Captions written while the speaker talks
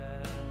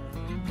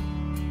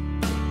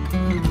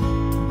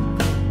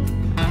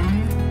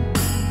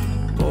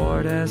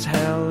as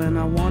hell and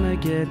I wanna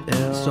get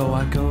ill. So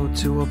I go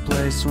to a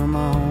place where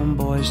my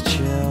homeboys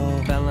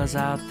chill. Fellas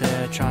out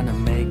there trying to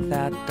make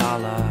that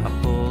dollar. I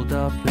pulled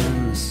up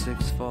in the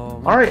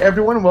 6-4. Alright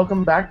everyone,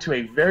 welcome back to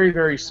a very,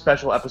 very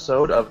special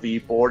episode of the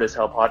Bored as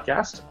Hell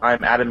podcast.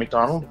 I'm Adam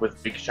McDonald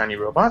with Big Shiny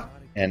Robot.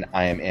 And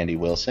I am Andy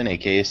Wilson,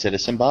 aka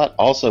Citizen Bot,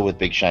 also with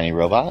Big Shiny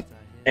Robot.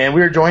 And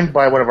we are joined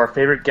by one of our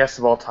favorite guests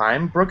of all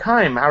time, Brooke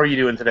Heim. How are you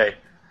doing today?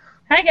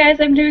 Hi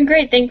guys, I'm doing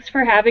great. Thanks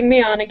for having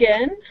me on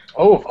again.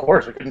 Oh, of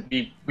course.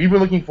 We've been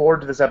looking forward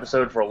to this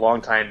episode for a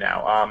long time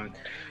now.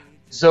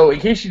 So,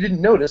 in case you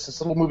didn't notice, this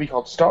little movie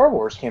called Star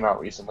Wars came out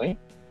recently.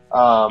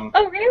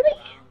 Oh, really?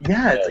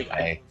 Yeah, it's like,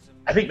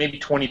 I think maybe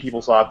 20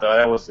 people saw it though.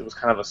 It was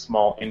kind of a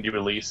small indie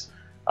release.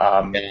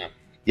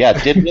 Yeah,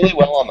 it did really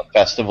well on the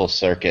festival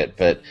circuit,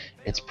 but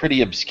it's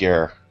pretty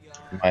obscure.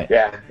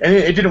 Yeah, and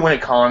it didn't win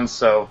at cons,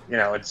 so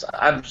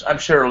I'm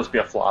sure it'll just be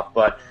a flop.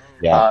 But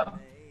yeah.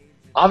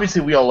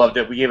 Obviously, we all loved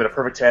it. We gave it a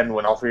perfect 10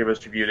 when all three of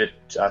us reviewed it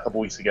a couple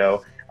weeks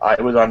ago.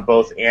 It was on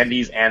both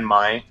Andy's and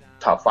my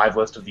top 5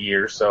 list of the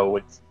year, so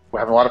we're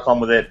having a lot of fun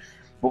with it.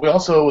 But we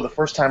also, the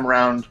first time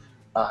around,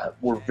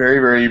 were very,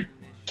 very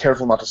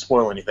careful not to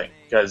spoil anything,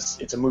 because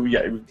it's a movie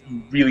that you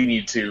really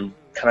need to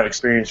kind of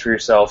experience for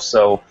yourself.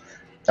 So,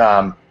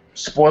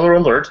 spoiler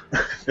alert,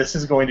 this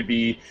is going to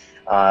be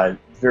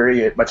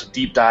very much a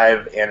deep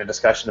dive and a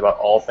discussion about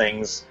all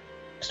things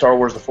Star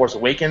Wars The Force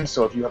Awakens.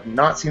 So if you have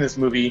not seen this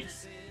movie,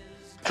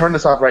 turn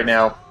this off right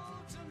now,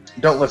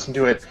 don't listen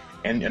to it,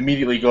 and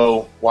immediately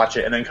go watch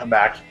it, and then come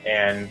back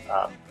and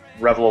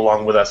revel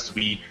along with us as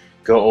we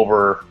go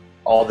over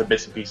all the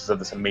bits and pieces of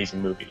this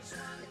amazing movie.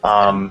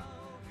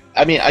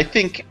 I mean, I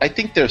think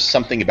there's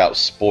something about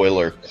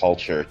spoiler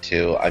culture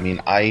too. I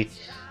mean,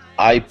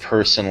 I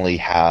personally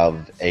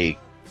have a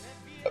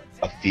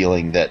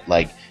feeling that,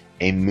 like,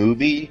 a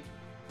movie,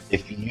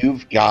 if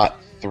you've got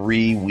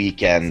 3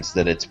 weekends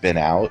that it's been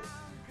out,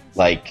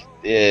 like,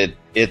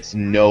 it's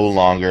no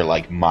longer,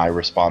 like, my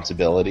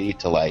responsibility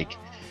to, like,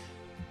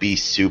 be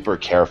super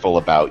careful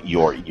about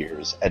your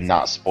ears and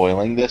not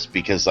spoiling this,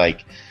 because,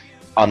 like,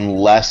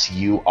 unless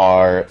you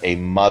are a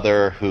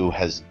mother who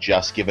has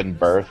just given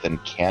birth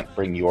and can't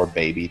bring your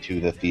baby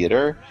to the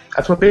theater,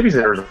 that's what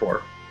babysitters are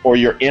for, or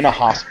you're in a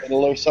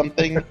hospital or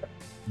something,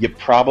 you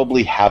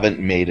probably haven't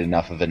made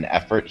enough of an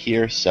effort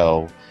here.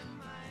 So,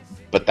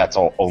 but that's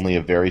only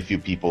a very few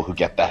people who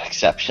get that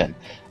exception.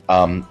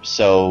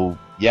 So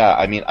yeah,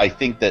 I mean, I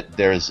think that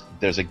there's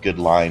a good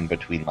line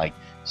between, like,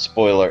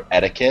 spoiler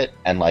etiquette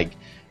and, like,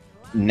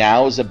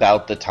 now is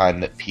about the time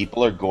that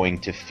people are going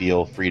to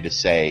feel free to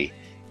say,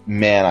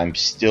 man, I'm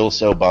still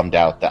so bummed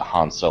out that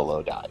Han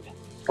Solo died.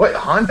 Wait,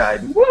 Han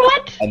died?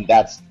 What? And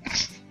that's,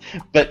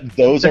 but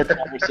those are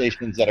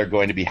conversations that are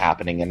going to be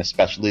happening, and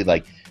especially,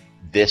 like,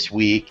 this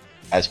week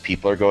as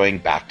people are going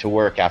back to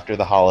work after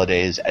the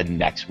holidays, and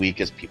next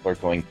week as people are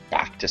going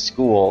back to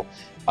school,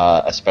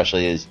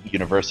 especially as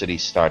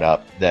universities start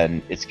up,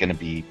 then it's going to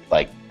be,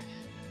 like,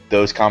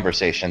 those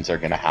conversations are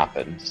going to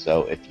happen.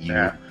 So if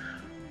you,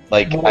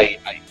 like,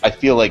 I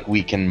feel like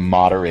we can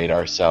moderate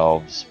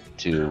ourselves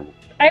to...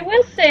 I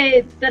will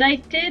say that I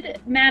did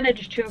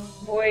manage to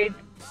avoid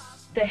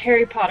the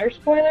Harry Potter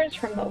spoilers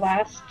from the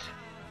last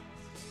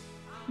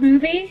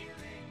movie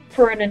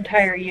for an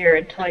entire year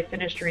until I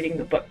finished reading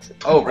the books.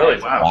 Oh, really?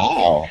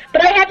 Wow.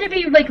 But I had to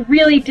be, like,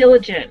 really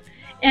diligent,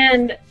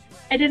 and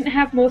I didn't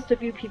have most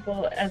of you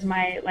people as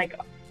my, like,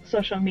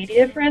 social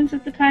media friends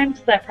at the time,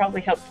 so that probably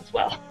helped as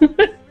well.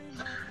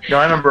 No,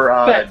 I remember...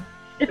 but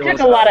it took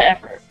a lot of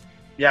effort.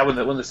 Yeah, when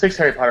the 6th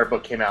Harry Potter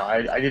book came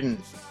out,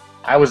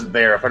 I wasn't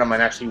there. A friend of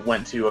mine actually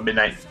went to a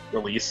midnight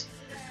release,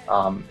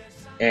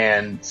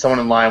 and someone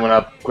in line went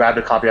up, grabbed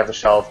a copy off the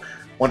shelf,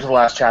 went to the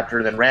last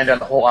chapter, then ran down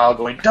the whole aisle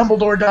going,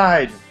 "Dumbledore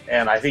died!"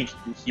 And I think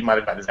he might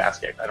have gotten his ass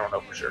kicked. I don't know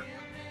for sure.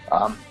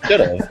 Should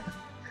have.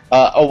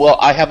 Oh well,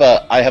 I have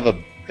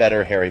a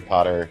better Harry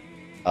Potter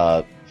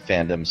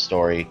fandom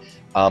story.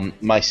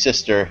 My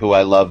sister, who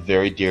I love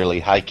very dearly,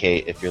 hi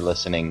Kate, if you're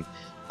listening,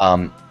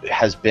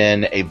 has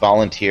been a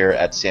volunteer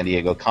at San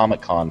Diego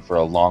Comic-Con for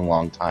a long,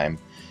 long time.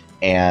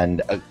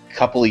 And a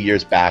couple of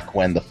years back,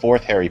 when the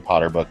 4th Harry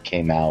Potter book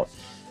came out,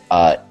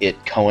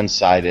 it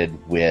coincided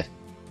with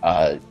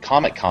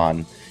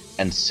Comic-Con,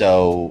 and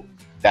so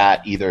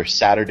that either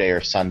Saturday or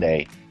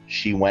Sunday,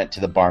 she went to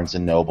the Barnes &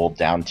 Noble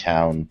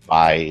downtown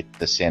by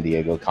the San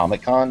Diego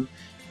Comic-Con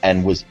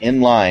and was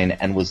in line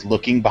and was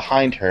looking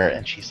behind her,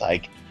 and she's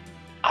like,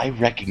 I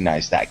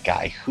recognize that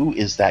guy. Who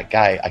is that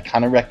guy? I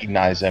kind of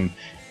recognize him.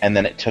 And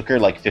then it took her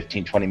like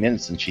 15, 20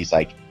 minutes, and she's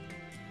like,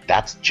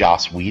 that's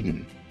Joss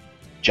Whedon.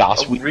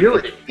 Joss Whedon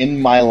really?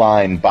 In my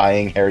line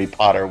buying Harry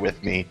Potter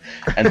with me.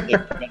 And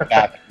so went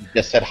back and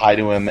just said hi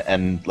to him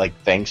and, like,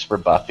 thanks for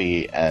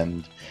Buffy.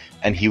 And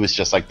he was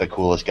just, like, the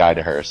coolest guy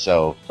to her.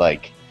 So,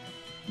 like,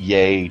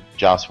 yay,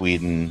 Joss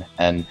Whedon.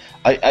 And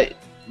I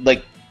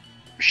like,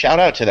 shout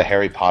out to the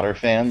Harry Potter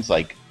fans.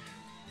 Like,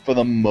 for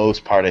the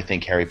most part, I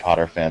think Harry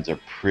Potter fans are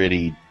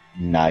pretty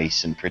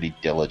nice and pretty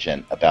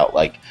diligent about,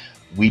 like,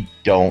 we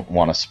don't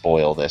want to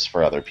spoil this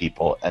for other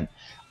people. And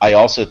I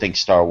also think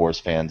Star Wars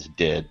fans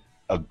did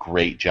a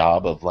great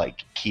job of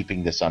like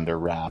keeping this under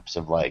wraps.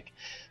 Of like,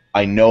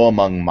 I know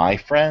among my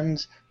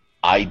friends,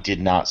 I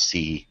did not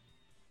see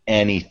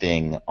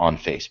anything on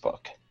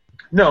Facebook.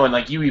 No, and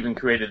like you even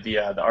created the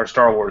our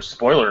Star Wars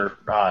spoiler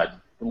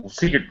little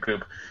secret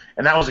group,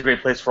 and that was a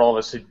great place for all of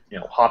us to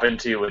hop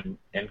into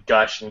and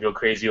gush and go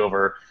crazy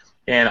over.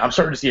 And I'm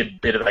starting to see a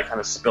bit of that kind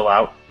of spill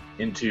out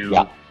into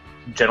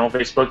general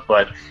Facebook,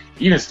 but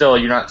even still,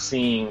 you're not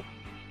seeing,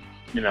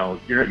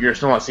 you're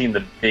still not seeing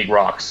the big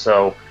rocks.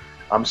 So,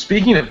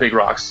 speaking of big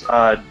rocks,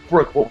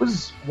 Brooke, what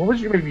was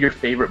maybe your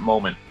favorite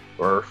moment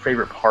or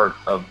favorite part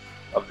of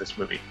this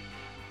movie?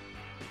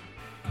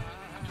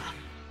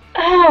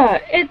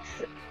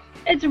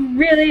 It's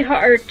really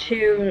hard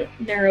to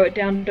narrow it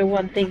down to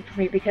one thing for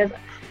me, because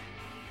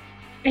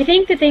I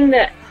think the thing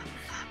that,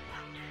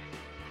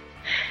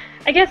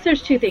 I guess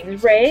there's two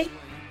things. Rey.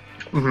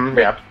 Mm-hmm,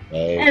 yeah.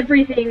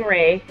 Everything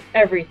Rey,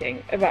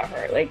 everything about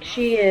her. Like,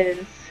 she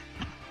is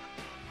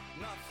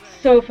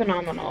so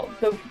phenomenal.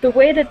 The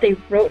way that they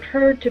wrote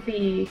her to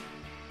be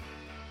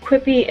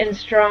quippy and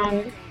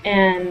strong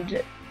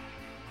and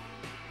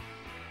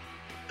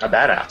a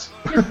badass.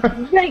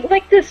 just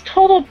like this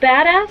total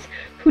badass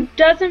who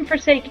doesn't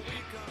forsake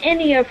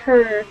any of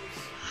her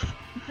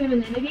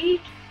femininity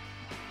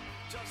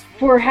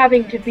for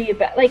having to be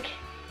like,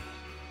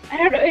 I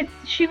don't know,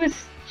 she was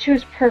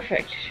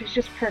perfect. She was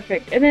just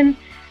perfect. And then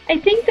I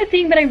think the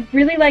thing that I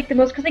really like the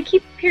most, because I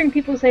keep hearing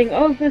people saying,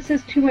 oh, this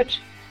is too much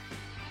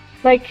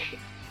like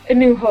A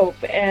New Hope,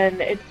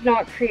 and it's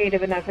not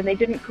creative enough, and they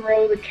didn't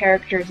grow the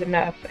characters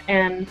enough,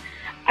 and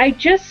I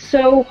just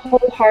so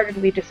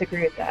wholeheartedly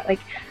disagree with that. Like,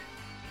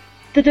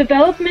 the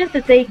development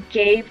that they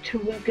gave to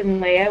Luke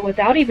and Leia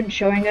without even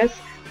showing us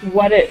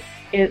what it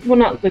is, well,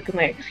 not Luke and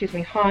Leia, excuse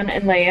me, Han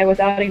and Leia,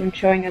 without even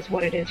showing us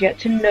what it is yet,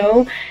 to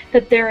know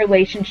that their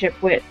relationship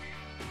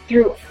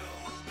through,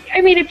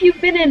 I mean, if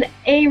you've been in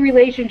a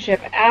relationship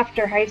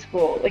after high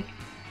school, like,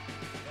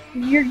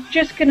 you're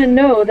just gonna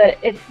know that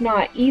it's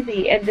not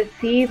easy, and to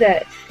see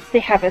that they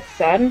have a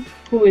son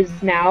who is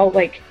now,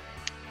 like,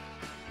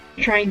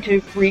 trying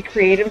to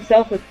recreate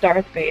himself with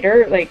Darth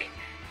Vader, like,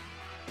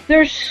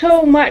 there's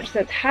so much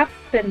that's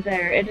happened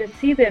there, and to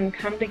see them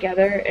come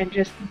together and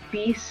just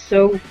be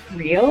so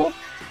real,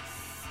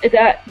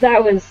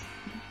 that was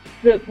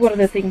one of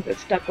the things that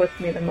stuck with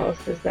me the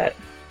most, is that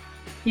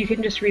you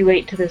can just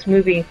relate to this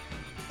movie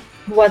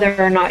whether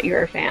or not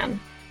you're a fan.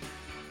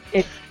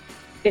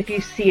 If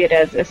you see it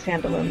as a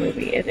standalone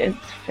movie, it's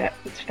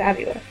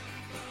fabulous.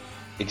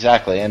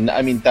 Exactly, and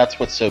I mean, that's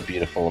what's so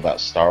beautiful about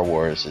Star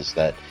Wars, is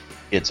that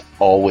it's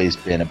always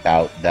been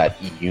about that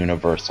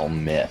universal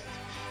myth,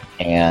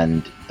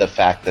 and the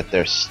fact that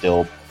they're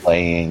still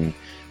playing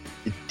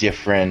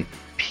different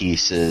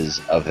pieces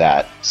of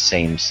that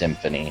same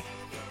symphony,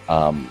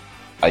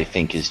 I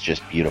think is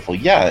just beautiful.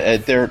 Yeah,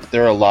 there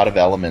are a lot of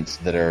elements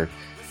that are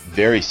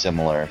very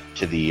similar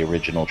to the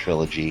original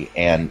trilogy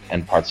and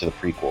parts of the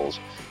prequels,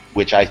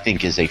 which I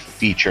think is a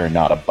feature,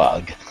 not a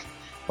bug.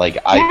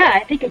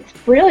 I think it's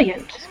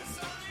brilliant.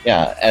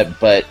 Yeah,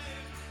 but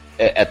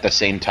at the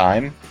same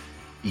time,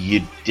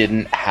 you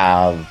didn't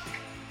have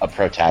a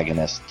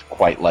protagonist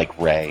quite like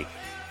Rey.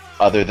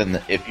 Other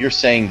than if you're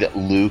saying that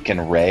Luke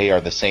and Rey are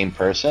the same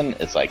person,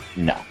 it's like,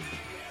 no.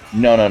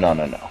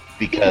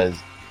 Because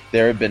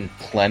there have been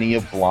plenty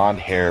of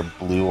blonde-haired,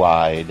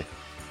 blue-eyed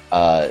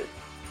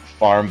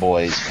farm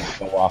boys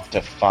who go off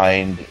to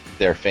find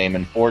their fame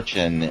and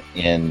fortune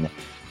in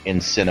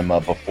cinema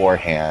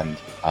beforehand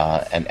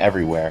and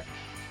everywhere.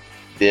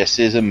 This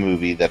is a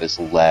movie that is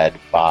led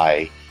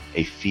by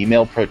a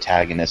female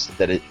protagonist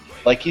that is,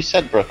 like you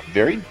said, Brooke,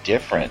 very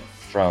different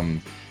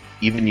from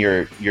even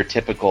your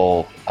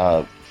typical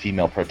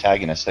female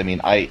protagonist. I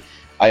mean, I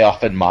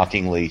often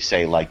mockingly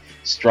say, like,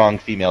 strong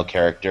female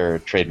character,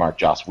 trademark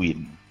Joss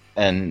Whedon.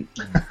 And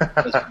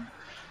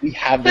we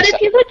have this. But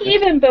if you look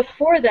even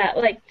before that,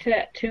 like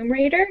to Tomb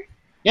Raider,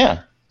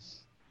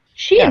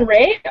 she and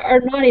Rey are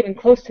not even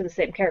close to the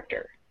same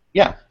character.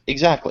 Yeah,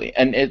 exactly.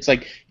 And it's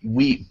like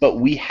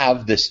we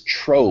have this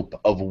trope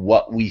of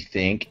what we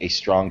think a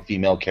strong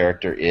female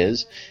character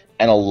is,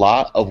 and a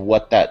lot of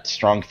what that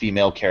strong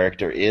female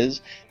character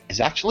is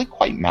actually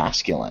quite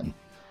masculine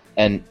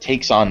and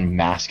takes on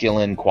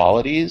masculine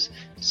qualities,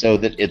 so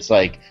that it's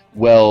like,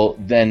 well,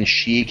 then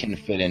she can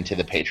fit into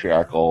the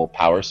patriarchal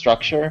power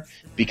structure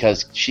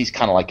because she's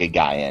kind of like a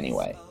guy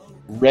anyway.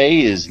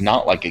 Rey is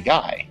not like a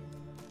guy.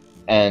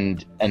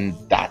 And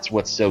that's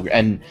what's so great.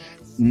 And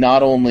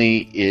not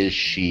only is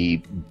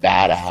she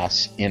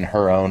badass in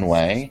her own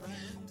way,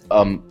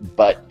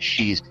 but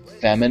she's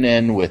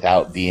feminine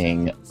without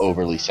being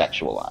overly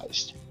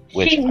sexualized.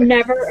 She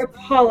never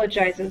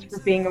apologizes for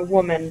being a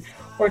woman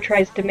or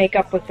tries to make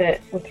up with it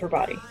with her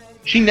body.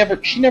 She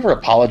never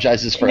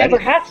apologizes for anything.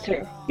 She never has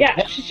to.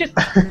 Yeah, she's just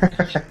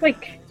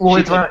like. Well,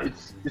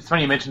 it's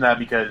funny you mention that,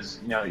 because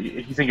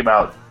if you think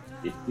about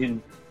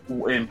in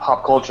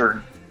pop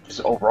culture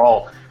just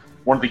overall,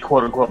 one of the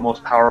quote-unquote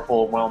most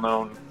powerful,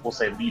 well-known, we'll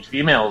say, lead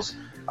females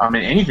in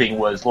anything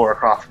was Lara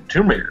Croft from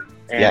Tomb Raider.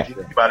 And if you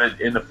think about it,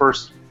 in the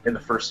first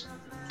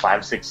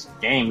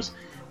 5-6 games,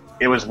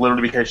 it was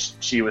literally because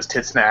she was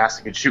tits and ass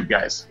and could shoot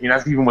guys.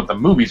 That's even what the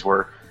movies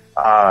were.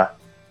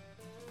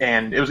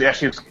 And it was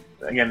actually,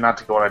 again, not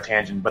to go on a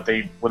tangent, but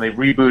when they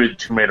rebooted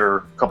Tomb Raider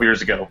a couple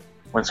years ago,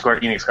 when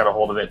Square Enix got a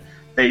hold of it,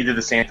 they did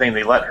the same thing.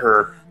 They let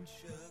her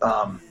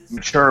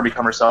mature,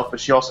 become herself, but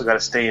she also got to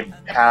stay and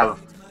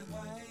have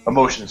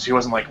emotions. She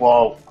wasn't like,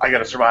 well, I got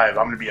to survive.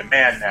 I'm going to be a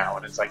man now.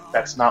 And it's like,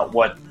 that's not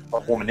what a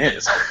woman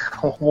is.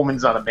 A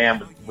woman's not a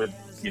man with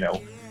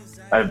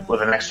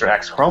an extra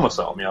X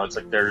chromosome. It's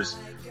like there's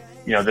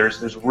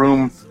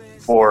room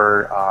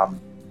for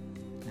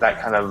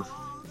that kind of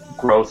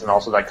growth and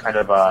also that kind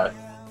of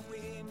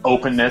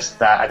openness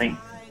that I think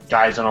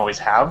guys don't always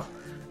have.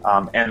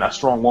 And a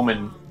strong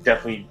woman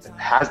definitely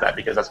has that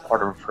because that's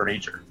part of her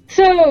nature.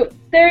 So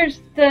there's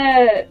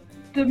the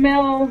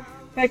male,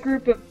 that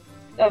group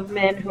of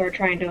men who are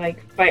trying to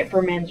like fight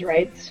for men's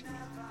rights,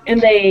 and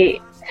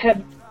they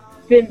have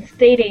been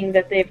stating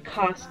that they've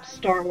cost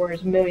Star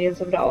Wars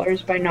millions of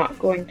dollars by not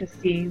going to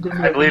see the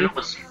movie. I believe it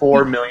was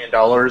 $4 million,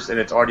 and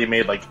it's already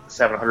made like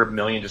 $700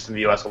 million just in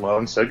the U.S.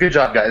 alone. So good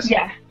job, guys.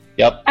 Yeah.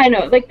 Yep. I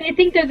know, like, they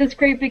think they're this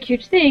great big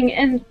huge thing,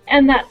 and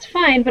that's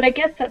fine, but I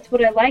guess that's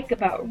what I like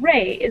about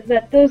Rey, is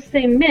that those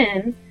same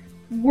men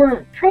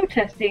weren't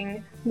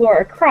protesting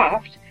Lara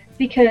Croft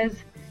because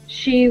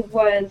she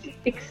was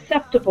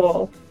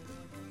acceptable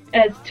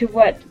as to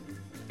what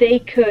they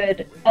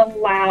could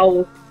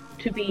allow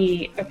to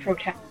be a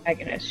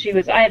protagonist. She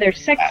was either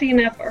sexy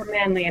enough or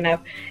manly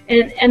enough,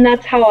 and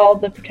that's how all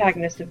the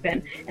protagonists have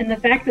been. And the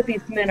fact that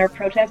these men are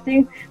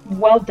protesting,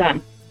 well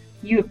done.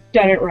 You've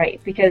done it right,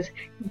 because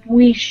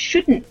we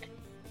shouldn't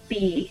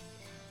be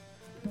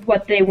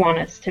what they want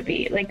us to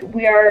be. Like,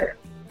 we are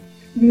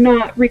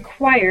not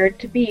required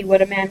to be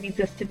what a man needs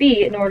us to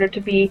be in order to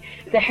be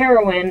the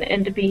heroine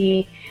and to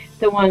be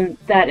the one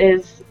that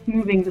is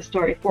moving the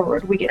story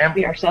forward. We get to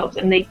be ourselves,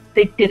 and they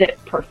did it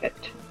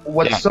perfect.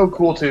 What's so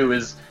cool, too,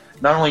 is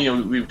not only,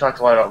 we've talked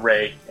a lot about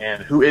Rey,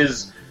 and who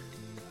is...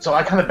 So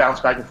I kind of bounce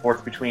back and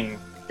forth between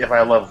if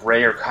I love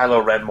Rey or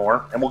Kylo Ren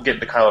more, and we'll get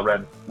into Kylo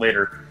Ren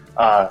later,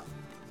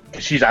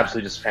 because she's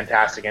absolutely just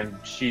fantastic, and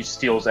she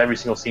steals every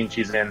single scene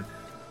she's in.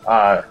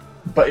 But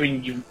I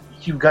mean,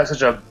 you've got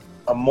such a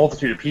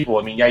multitude of people.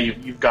 I mean, yeah,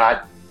 you've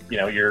got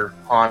your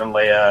Han and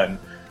Leia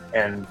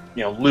and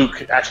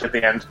Luke actually at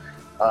the end.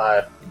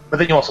 But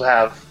then you also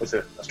have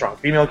a strong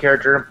female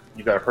character.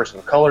 You've got a person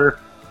of color,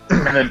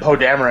 and then Poe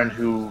Dameron,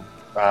 who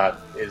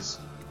is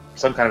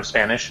some kind of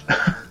Spanish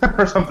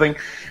or something.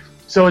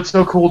 So it's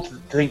so cool to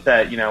think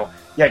that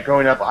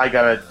growing up, I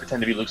gotta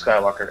pretend to be Luke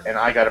Skywalker, and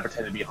I gotta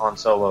pretend to be Han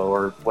Solo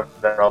or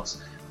whatever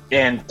else.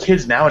 And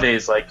kids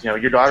nowadays, like,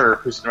 your daughter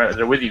who's sitting right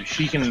there with you,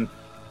 she can,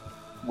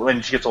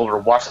 when she gets older,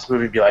 watch this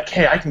movie and be like,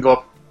 hey, I can go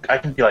up, I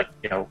can be like,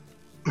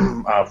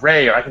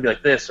 Rey, or I can be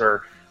like this,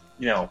 or,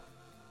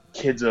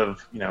 kids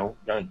of,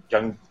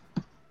 young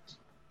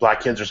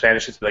black kids or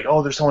Spanish kids be like,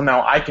 oh, there's someone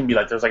now I can be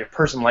like, there's like a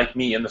person like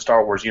me in the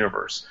Star Wars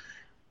universe.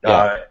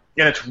 Yeah.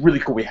 And it's really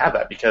cool we have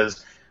that,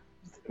 because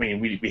I mean,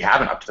 we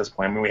haven't up to this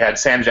point. I mean, we had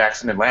Sam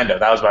Jackson and Lando.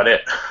 That was about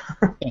it.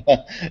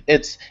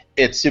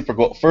 It's super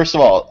cool. First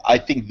of all, I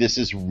think this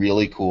is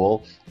really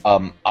cool.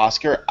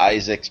 Oscar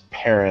Isaac's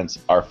parents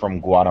are from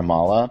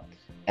Guatemala,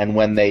 and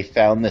when they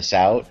found this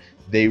out,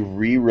 they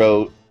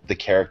rewrote the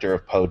character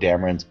of Poe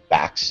Dameron's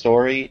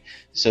backstory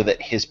so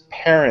that his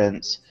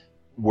parents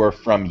were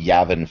from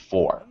Yavin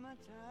 4,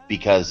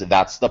 because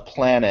that's the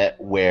planet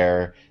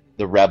where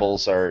the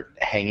rebels are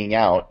hanging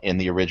out in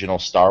the original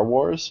Star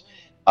Wars.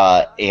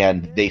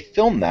 And they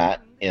filmed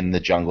that in the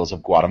jungles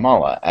of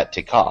Guatemala at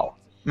Tikal.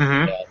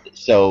 Mm-hmm.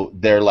 So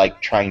they're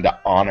like trying to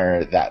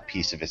honor that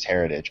piece of his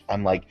heritage.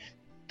 I'm like,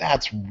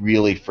 that's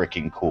really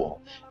freaking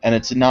cool. And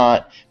it's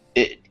not,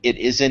 it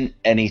isn't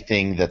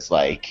anything that's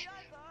like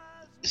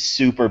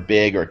super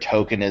big or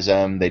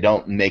tokenism. They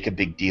don't make a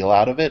big deal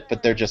out of it,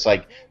 but they're just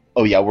like,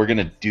 oh yeah, we're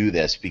gonna do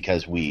this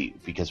because we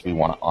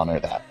want to honor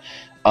that.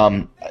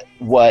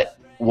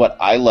 What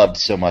I loved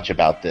so much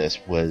about this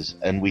was,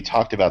 and we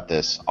talked about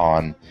this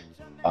on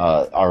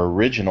our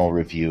original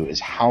review,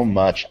 is how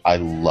much I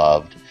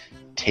loved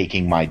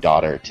taking my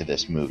daughter to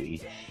this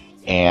movie.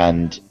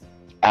 And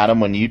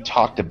Adam, when you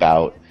talked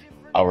about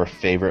our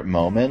favorite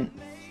moment,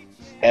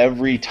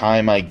 every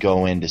time I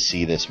go in to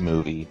see this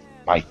movie,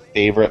 my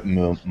favorite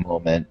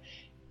moment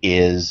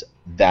is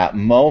that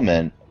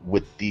moment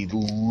with the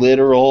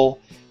literal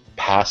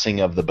passing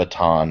of the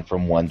baton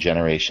from one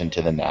generation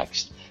to the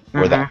next,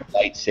 where that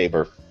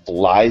lightsaber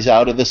flies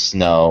out of the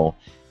snow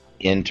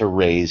into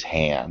Rey's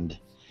hand,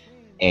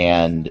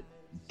 and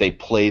they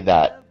play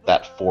that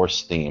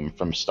Force theme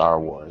from Star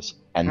Wars,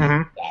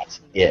 and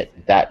that's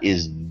it. That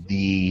is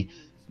the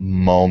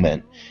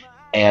moment,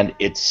 and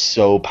it's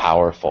so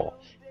powerful.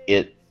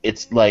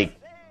 It's like,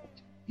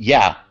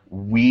 yeah,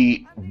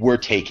 we're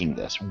taking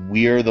this.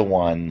 We're the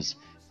ones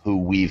who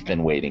we've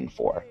been waiting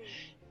for,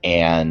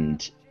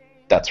 and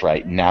that's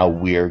right. Now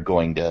we're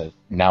going to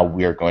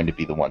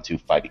be the ones who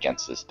fight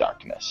against this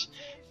darkness.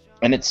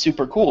 And it's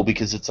super cool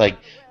because it's like,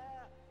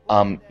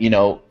 when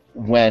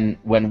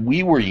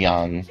we were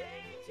young,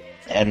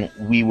 and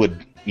we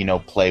would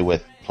play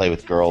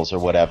with girls or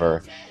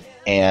whatever,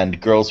 and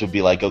girls would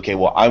be like, okay,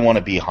 well, I want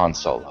to be Han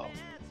Solo.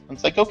 And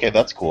it's like, okay,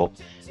 that's cool.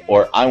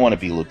 Or I want to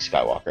be Luke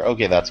Skywalker.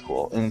 Okay, that's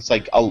cool. And it's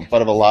like,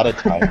 but a lot of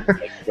times,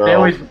 like,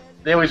 girls,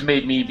 they always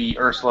made me be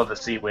Ursula the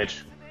Sea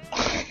Witch.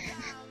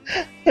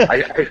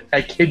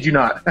 I kid you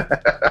not.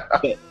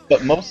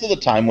 but most of the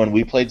time when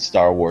we played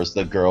Star Wars,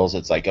 the girls,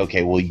 it's like,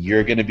 okay, well,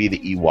 you're going to be the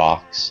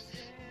Ewoks,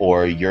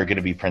 or you're going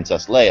to be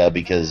Princess Leia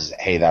because,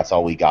 hey, that's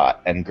all we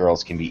got. And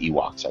girls can be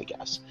Ewoks, I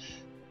guess.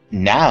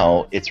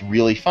 Now, it's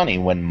really funny.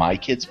 When my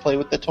kids play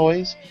with the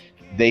toys,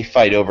 they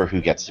fight over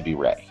who gets to be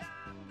Rey.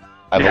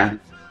 I have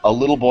a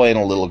little boy and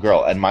a little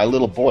girl, and my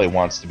little boy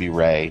wants to be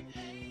Rey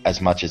as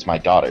much as my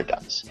daughter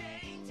does.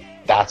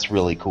 That's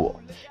really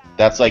cool.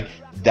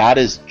 That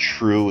is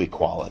true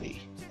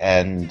equality.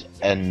 And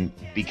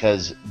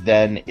because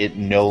then it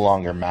no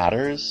longer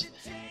matters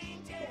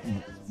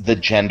the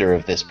gender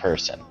of this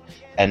person.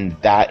 And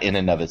that in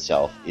and of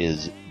itself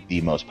is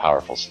the most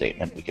powerful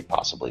statement we could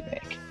possibly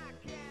make.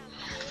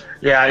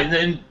 Yeah,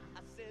 and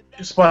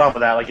spot on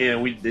with that. Like,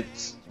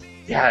 it's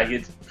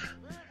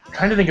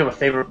trying to think of a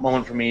favorite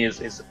moment for me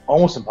is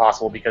almost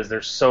impossible because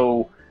there's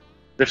so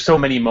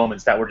many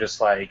moments that were just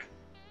like,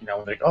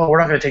 like, oh, we're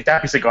not going to take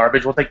that piece of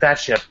garbage. We'll take that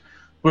ship.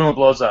 Boom, it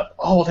blows up.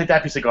 Oh, we'll take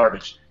that piece of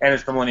garbage. And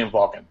it's the Millennium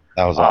Falcon.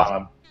 That was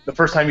awesome. The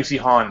first time you see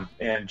Han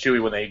and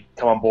Chewie when they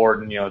come on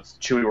board and, it's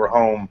Chewie, we're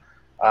home.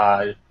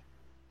 And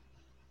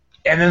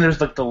then there's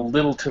like the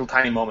little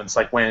tiny moments,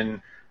 like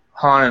when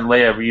Han and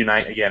Leia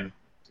reunite again.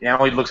 And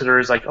all he looks at her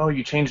is like, oh,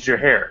 you changed your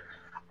hair.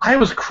 I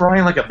was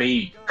crying like a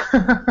baby.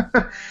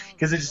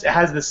 Because it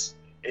has this,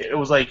 it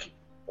was like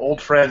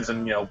old friends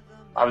and,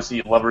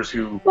 obviously lovers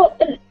who... Well,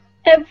 and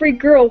every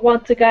girl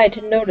wants a guy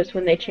to notice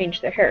when they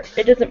change their hair.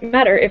 It doesn't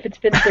matter if it's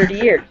been 30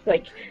 years.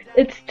 Like,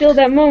 it's still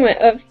that moment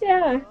of,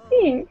 yeah,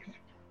 thanks.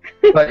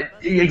 But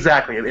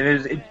exactly,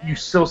 you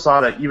still saw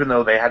that even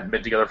though they hadn't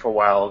been together for a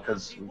while,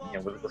 because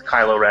with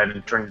Kylo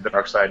Ren turning to the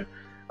dark side,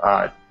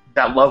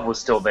 that love was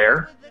still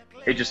there.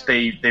 It just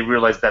they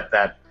realized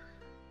that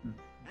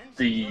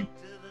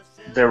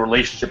their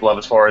relationship love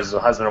as far as a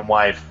husband and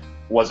wife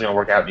wasn't going to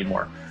work out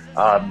anymore.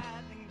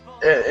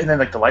 And then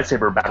like the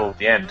lightsaber battle at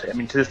the end. I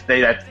mean, to this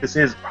day, this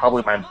is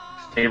probably my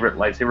favorite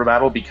lightsaber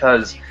battle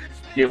because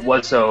it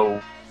was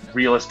so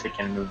realistic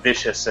and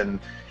vicious, and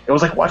it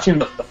was like watching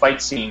the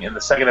fight scene in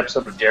the second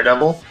episode of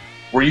Daredevil,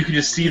 where you could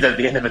just see that at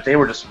the end of it they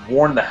were just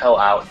worn the hell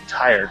out and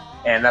tired,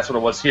 and that's what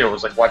it was here. It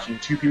was like watching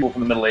two people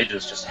from the Middle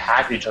Ages just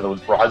hack at each other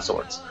with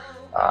broadswords.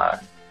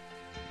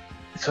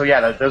 So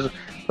yeah, those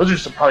are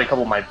just probably a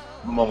couple of my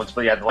moments.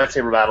 But yeah, the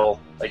lightsaber battle,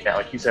 like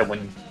you said,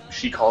 when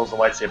she calls the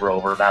lightsaber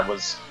over, that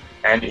was,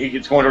 and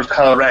it's going towards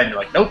Kylo Ren. You're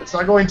like, nope, it's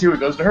not going to. It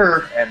goes to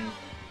her, and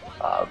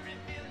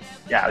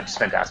yeah, it's just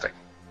fantastic.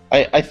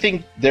 I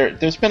think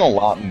there's been a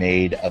lot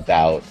made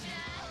about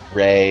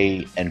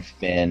Rey and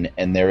Finn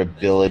and their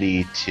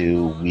ability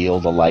to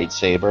wield a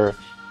lightsaber,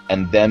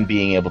 and them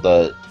being able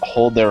to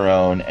hold their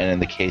own, and in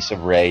the case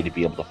of Rey, to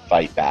be able to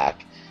fight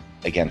back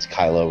against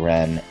Kylo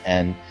Ren.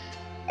 And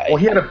well,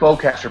 he had a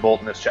bowcaster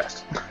bolt in his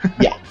chest.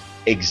 Yeah,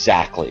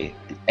 exactly.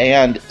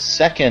 And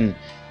second,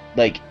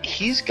 like,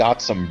 he's got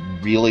some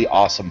really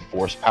awesome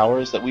force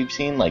powers that we've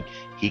seen. Like,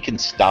 he can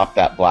stop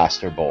that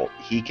blaster bolt.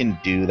 He can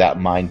do that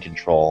mind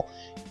control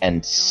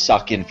and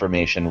suck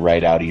information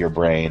right out of your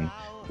brain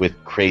with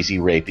crazy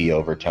rapey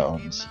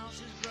overtones.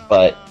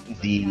 But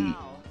he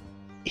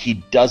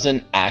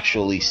doesn't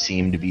actually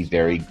seem to be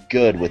very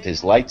good with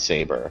his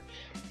lightsaber.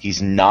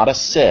 He's not a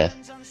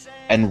Sith,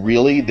 and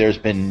really there's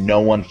been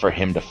no one for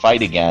him to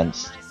fight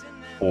against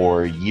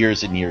for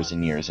years and years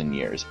and years and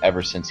years,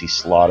 ever since he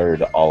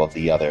slaughtered all of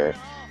the other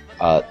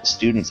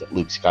students at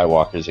Luke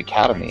Skywalker's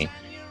academy.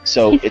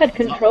 So he's had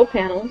control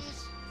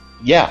panels.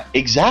 Yeah,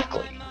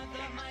 exactly.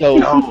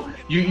 So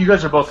you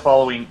guys are both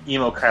following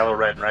emo Kylo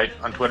Ren, right,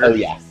 on Twitter? Oh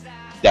yeah,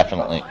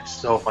 definitely. It's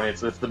so funny. It's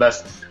the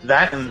best.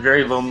 That and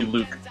Very Lonely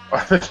Luke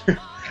are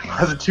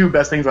the two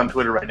best things on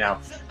Twitter right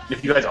now.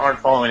 If you guys aren't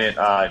following it,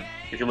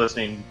 if you're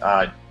listening,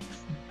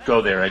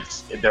 go there.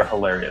 They're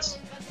hilarious.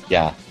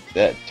 Yeah,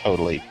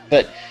 totally.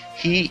 But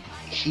he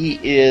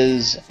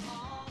is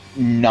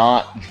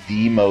not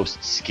the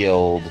most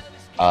skilled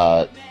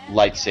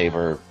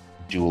lightsaber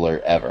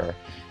dueler ever.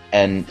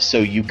 And so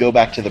you go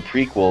back to the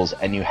prequels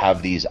and you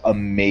have these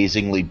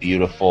amazingly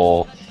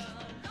beautiful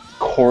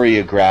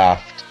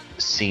choreographed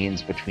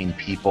scenes between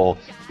people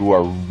who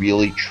are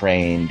really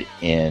trained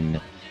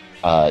in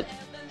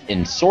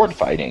sword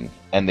fighting,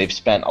 and they've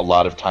spent a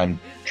lot of time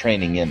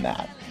training in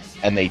that,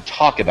 and they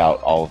talk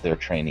about all of their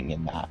training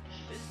in that.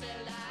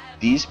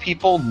 These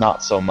people,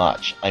 not so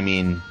much. I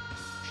mean,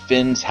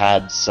 Finn's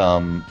had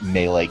some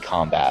melee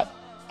combat,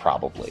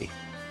 probably.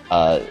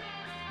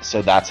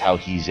 So that's how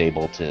he's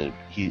able to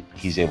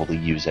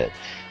use it.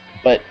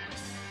 But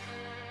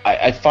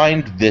I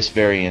find this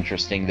very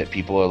interesting that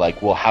people are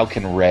like, well, how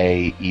can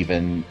Rey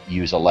even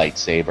use a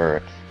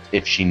lightsaber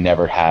if she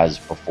never has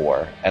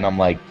before? And I'm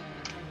like,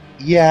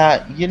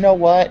 yeah, you know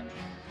what?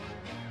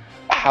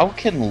 How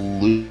can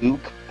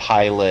Luke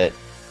pilot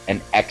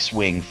an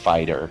X-Wing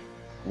fighter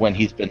when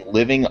he's been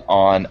living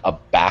on a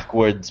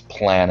backwards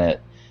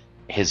planet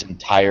his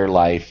entire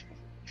life,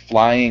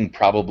 flying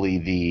probably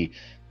the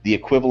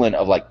equivalent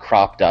of like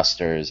crop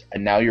dusters,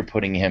 and now you're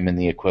putting him in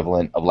the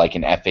equivalent of like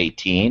an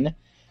F-18,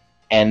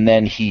 and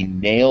then he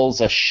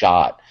nails a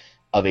shot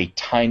of a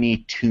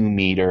tiny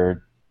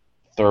 2-meter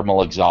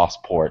thermal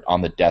exhaust port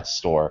on the Death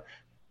Star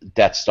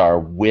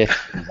with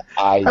his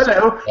eyes.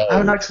 Hello, I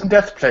would like some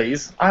death,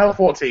 please. Aisle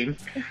 14.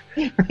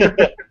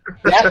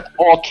 Death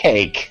or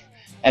cake.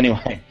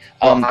 Anyway.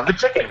 Have the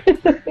chicken.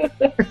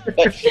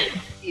 But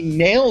he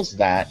nails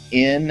that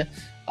in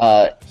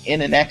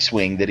an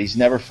X-Wing that he's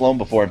never flown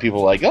before, and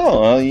people are like,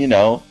 oh, well, you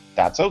know,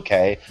 that's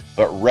okay.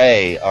 But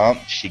Rey,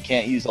 she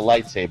can't use a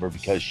lightsaber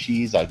because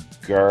she's a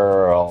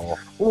girl.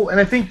 Well, and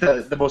I think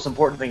the most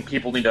important thing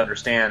people need to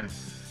understand,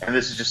 and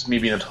this is just me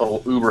being a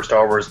total uber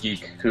Star Wars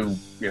geek who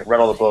read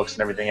all the books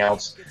and everything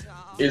else,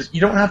 is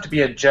you don't have to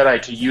be a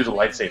Jedi to use a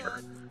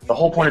lightsaber. The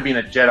whole point of being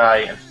a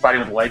Jedi and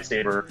fighting with a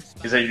lightsaber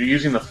is that you're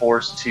using the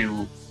Force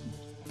to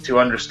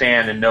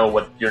understand and know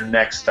what your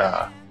next,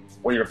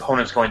 what your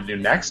opponent's going to do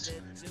next.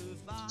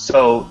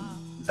 So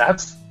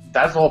that's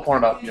the whole point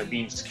about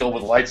being skilled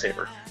with a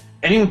lightsaber.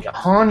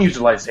 Han used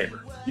a lightsaber.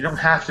 You don't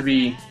have to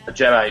be a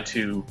Jedi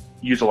to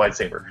use a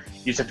lightsaber.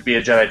 You just have to be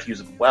a Jedi to use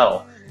it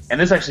well. And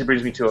this actually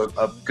brings me to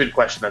a good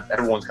question that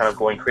everyone's kind of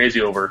going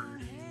crazy over.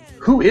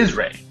 Who is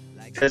Rey?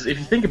 Because if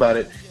you think about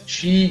it,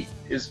 she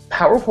is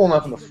powerful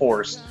enough in the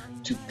Force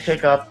to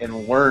pick up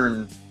and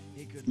learn,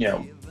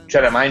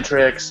 Jedi mind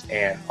tricks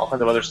and all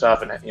kinds of other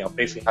stuff, and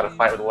basically how to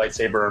fight with a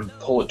lightsaber and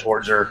pull it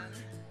towards her.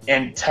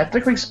 And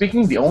technically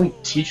speaking, the only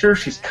teacher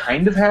she's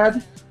kind of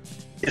had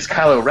is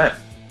Kylo Ren,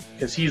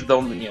 because he's the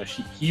only,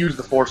 he used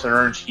the Force on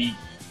her and she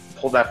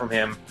pulled that from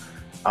him.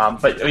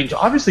 But I mean,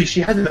 obviously she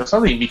had to know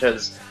something,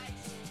 because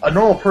a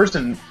normal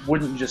person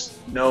wouldn't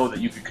just know that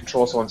you could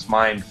control someone's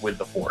mind with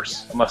the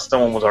Force unless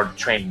someone was already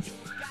training you.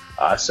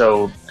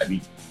 So I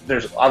mean,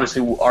 there's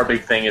obviously our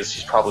big thing is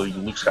she's probably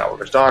Luke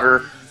Skywalker's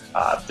daughter.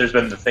 There's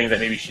been the thing that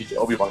maybe she's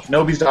Obi-Wan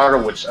Kenobi's daughter,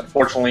 which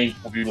unfortunately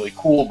will be really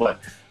cool, but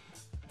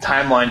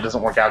timeline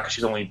doesn't work out because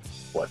she's only,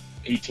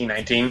 18,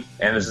 19,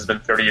 and this has been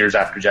 30 years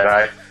after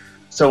Jedi.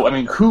 So, I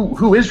mean,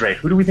 who is Rey?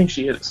 Who do we think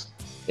she is?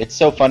 It's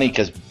so funny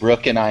because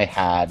Brooke and I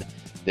had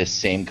this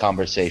same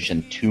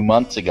conversation 2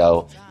 months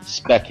ago,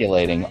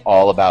 speculating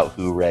all about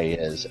who Rey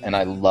is, and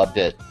I loved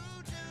it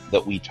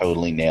that we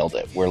totally nailed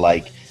it. We're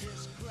like,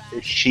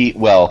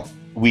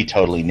 we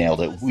totally nailed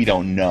it. We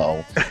don't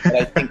know. But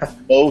I think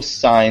most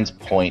signs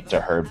point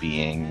to her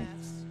being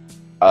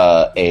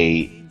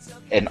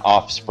an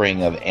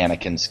offspring of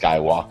Anakin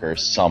Skywalker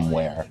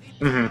somewhere.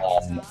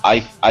 Mm-hmm.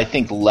 I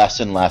think less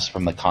and less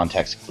from the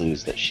context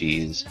clues that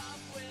she's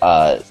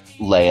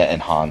Leia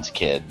and Han's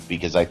kid,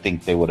 because I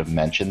think they would have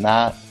mentioned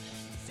that,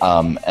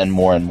 and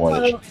more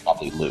that she's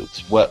probably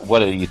Luke's. What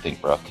do you think,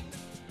 Brooke?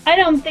 I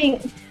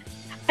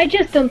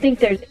just don't think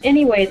there's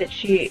any way that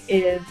she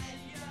is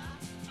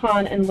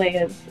Han and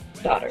Leia's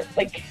daughter.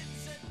 Like,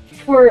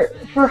 for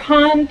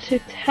Han to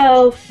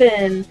tell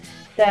Finn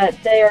that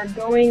they are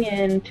going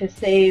in to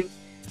save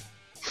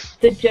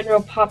the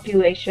general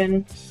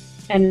population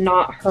and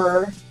not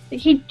her,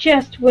 he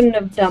just wouldn't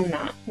have done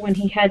that when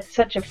he had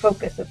such a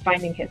focus of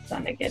finding his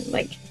son again.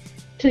 Like,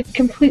 to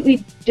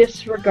completely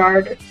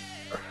disregard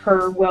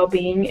her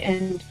well-being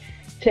and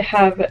to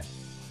have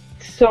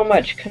so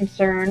much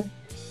concern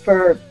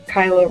for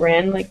Kylo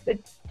Ren, like,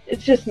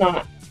 it's just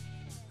not.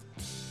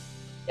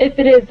 If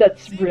it is,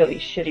 that's really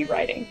shitty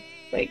writing.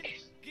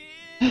 Like,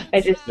 I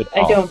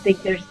don't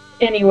think there's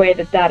any way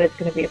that is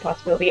going to be a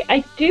possibility.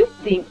 I do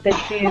think that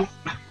she's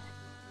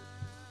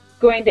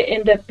going to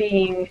end up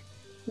being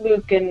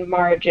Luke and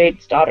Mara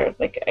Jade's daughter.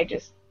 Like, I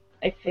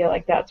feel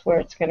like that's where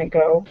it's going to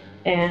go.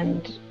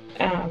 And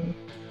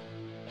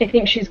I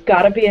think she's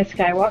got to be a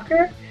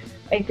Skywalker.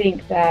 I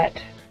think that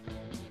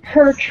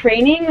her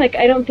training, like,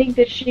 I don't think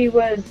that she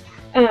was,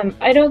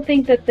 I don't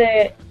think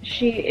that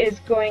she is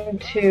going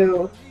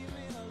to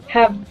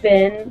have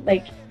been,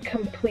 like,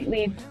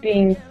 completely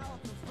being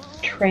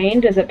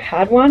trained as a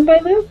Padawan by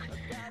Luke.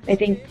 I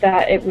think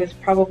that it was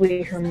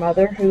probably her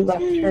mother who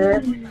left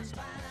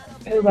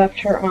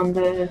her on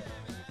the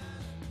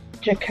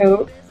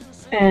Jakot,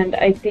 and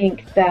I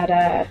think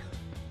that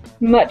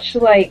much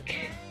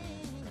like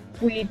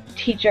we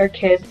teach our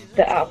kids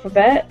the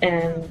alphabet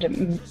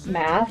and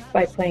math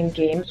by playing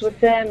games with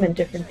them and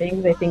different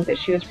things, I think that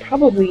she was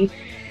probably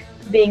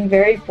being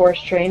very Force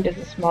trained as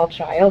a small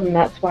child, and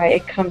that's why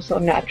it comes so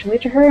naturally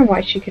to her and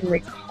why she can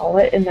recall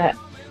it in that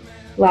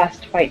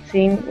last fight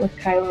scene with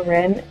Kylo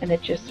Ren, and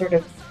it just sort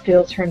of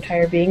fills her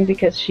entire being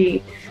because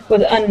she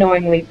was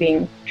unknowingly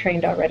being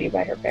trained already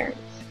by her parents.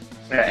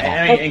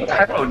 Yeah, and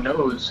Kylo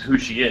knows who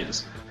she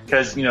is,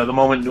 because the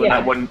moment when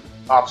that one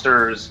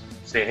officers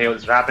say, "Hey,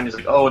 what's happened?" He's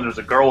like, "Oh, and there's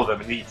a girl with him,"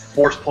 and he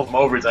Force pulls him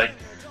over. He's like,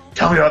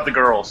 "Tell me about the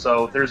girl."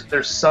 So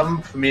there's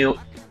some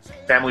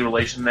family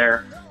relation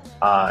there.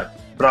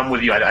 But I'm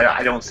with you.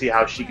 I don't see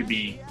how she could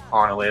be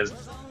Han and Leia's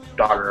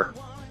daughter.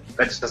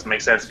 That just doesn't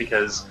make sense,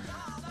 because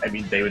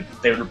they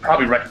would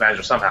probably recognize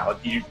her somehow.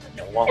 And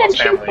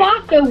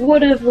Chewbacca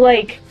would have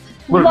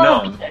Would've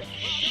loved known. the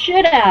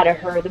shit out of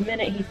her the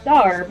minute he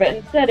saw her, but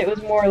instead it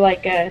was more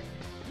like a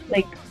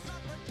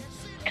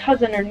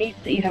cousin or niece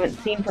that you haven't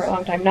seen for a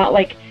long time, not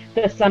like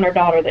the son or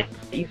daughter that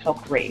you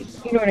helped raise.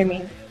 You know what I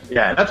mean?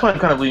 Yeah, and that's why I'm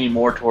kind of leaning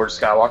more towards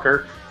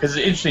Skywalker, because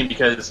it's interesting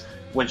because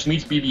when she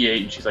meets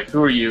BB-8 and she's like,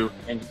 "Who are you?"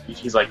 and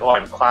he's like, "Oh,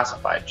 I'm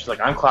classified." She's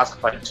like, "I'm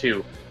classified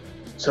too."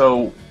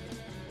 So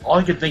all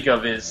I could think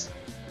of is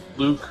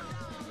Luke.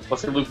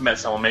 Let's say Luke met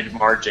someone, maybe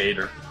Mara Jade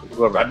or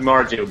whoever. I mean,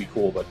 Mara Jade would be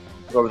cool, but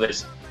whoever they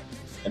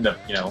end up,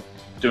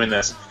 doing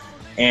this,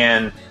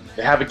 and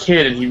they have a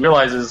kid, and he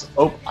realizes,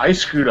 "Oh, I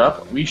screwed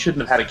up. We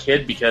shouldn't have had a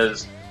kid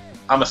because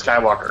I'm a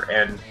Skywalker,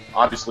 and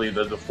obviously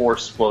the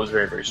Force flows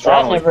very, very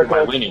strongly That never through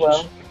my goes lineage."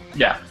 well.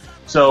 Yeah.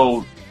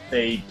 So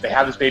they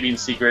have this baby in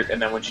secret,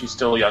 and then when she's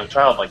still a young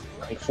child, like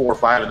I think 4 or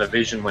 5 in the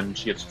Vision, when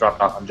she gets dropped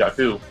off on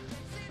Jakku,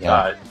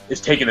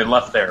 is taken and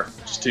left there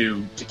just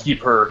to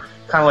keep her,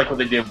 kind of like what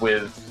they did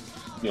with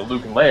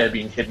Luke and Leia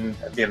being hidden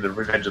at the end of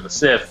Revenge of the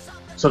Sith,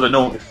 so that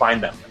no one could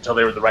find them until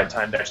they were the right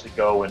time to actually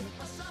go and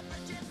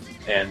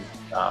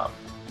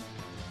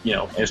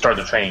start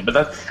the training. But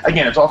that's,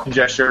 again, it's all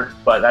conjecture.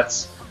 But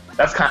that's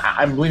kind of,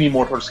 I'm leaning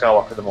more towards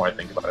Skywalker the more I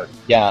think about it.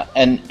 Yeah,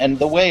 and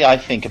the way I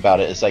think about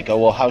it is like, oh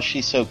well, how's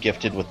she so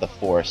gifted with the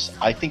Force?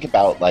 I think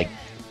about like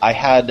I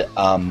had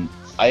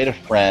a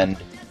friend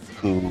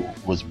who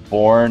was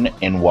born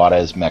in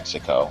Juarez,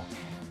 Mexico,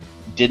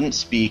 didn't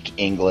speak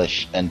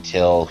English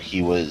until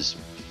he was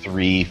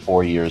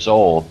 3-4 years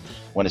old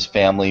when his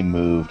family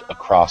moved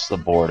across the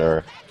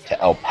border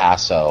to El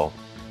Paso,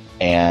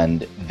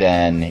 and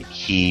then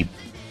he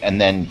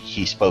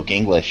spoke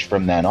English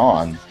from then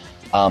on.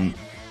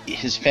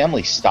 His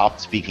family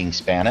stopped speaking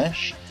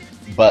Spanish,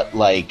 but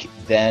like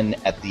then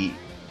at the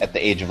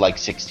age of like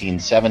 16,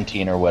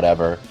 17 or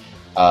whatever,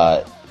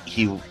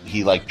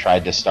 he like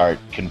tried to start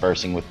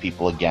conversing with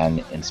people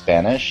again in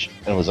Spanish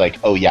and was like,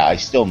 oh yeah, I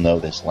still know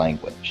this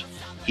language.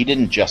 He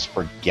didn't just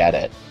forget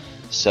it.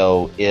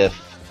 So if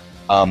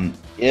in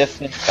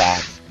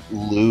fact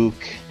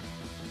Luke,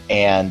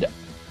 and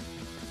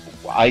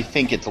I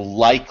think it's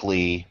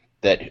likely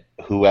that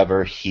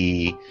whoever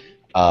he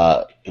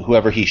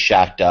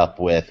shacked up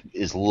with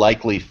is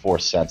likely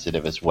Force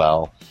sensitive as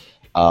well,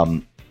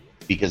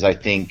 because I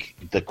think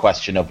the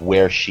question of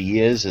where she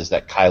is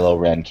that Kylo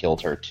Ren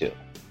killed her too,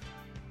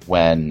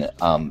 when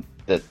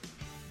that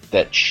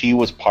she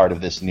was part of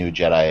this new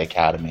Jedi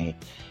Academy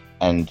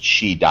and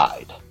she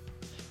died,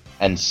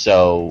 and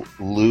so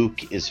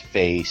Luke is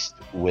faced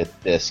with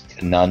this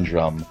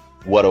conundrum: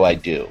 what do I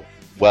do?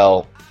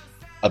 Well,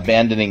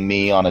 abandoning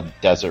me on a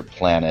desert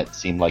planet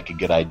seemed like a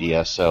good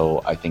idea,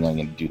 so I think I'm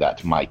going to do that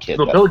to my kid.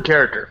 So build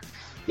character.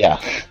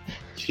 Yeah,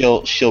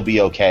 she'll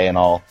be okay, and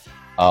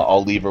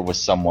I'll leave her with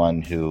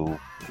someone who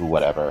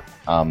whatever,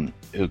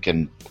 who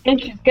can. And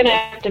she's gonna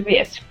have to be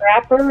a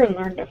scrapper and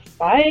learn to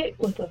fight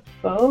with a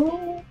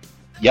bow.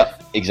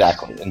 Yep,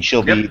 exactly, and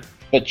she'll be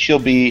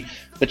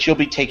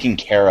taken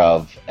care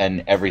of,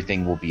 and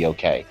everything will be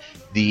okay.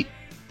 The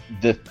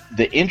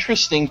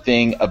interesting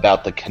thing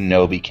about the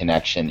Kenobi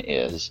connection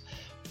is,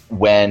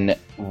 when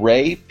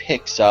Rey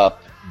picks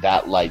up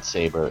that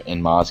lightsaber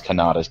in Maz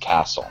Kanata's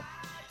castle,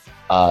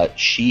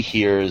 she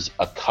hears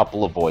a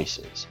couple of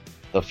voices.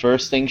 The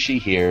first thing she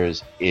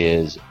hears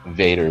is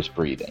Vader's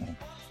breathing.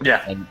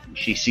 Yeah. And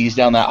she sees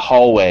down that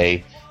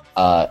hallway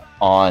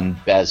on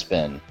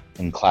Bespin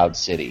in Cloud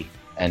City,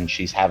 and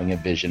she's having a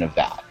vision of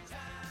that.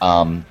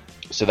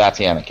 So that's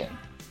Anakin.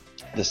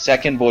 The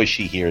second voice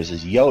she hears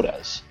is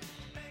Yoda's,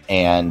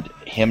 and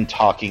him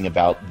talking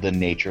about the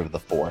nature of the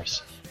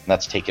Force. And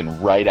that's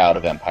taken right out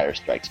of Empire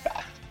Strikes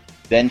Back.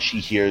 Then she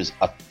hears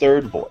a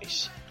third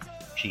voice.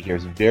 She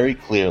hears very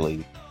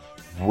clearly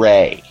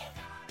Rey,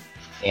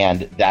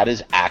 and that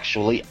is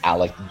actually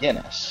Alec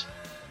Guinness.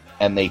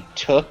 And they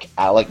took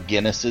Alec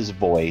Guinness's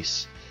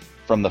voice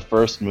from the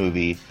first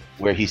movie,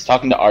 where he's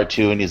talking to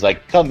R2 and he's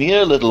like, "Come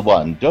here, little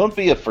one, don't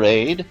be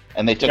afraid."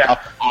 And they took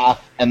off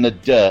 "af" and the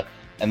 "duh,"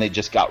 and they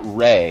just got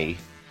Rey,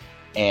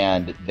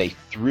 and they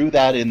threw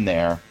that in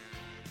there.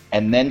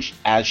 And then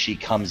as she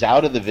comes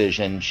out of the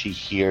vision, she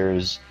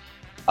hears,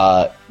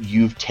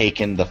 "You've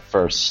taken the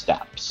first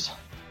steps."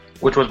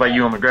 Which was by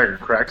Ewan McGregor,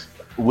 correct?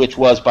 Which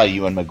was by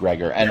Ewan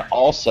McGregor. And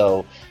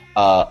also,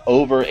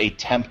 over a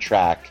temp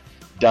track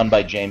done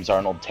by James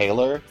Arnold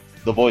Taylor,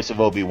 the voice of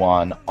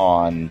Obi-Wan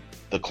on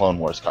the Clone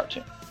Wars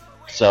cartoon.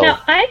 So now,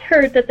 I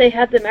heard that they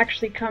had them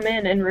actually come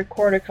in and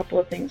record a couple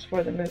of things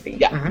for the movie.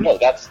 Yeah, no,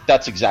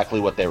 that's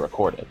exactly what they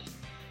recorded.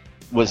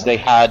 Was they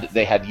had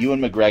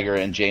Ewan McGregor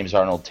and James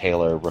Arnold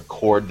Taylor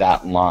record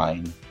that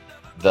line,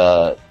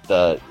 the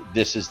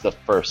 "this is the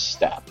first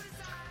step,"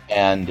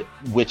 and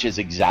which is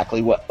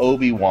exactly what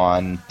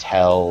Obi-Wan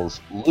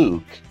tells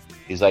Luke.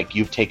 He's like,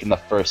 "You've taken the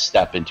first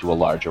step into a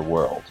larger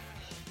world."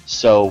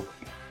 So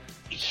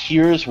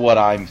here's what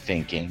I'm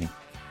thinking.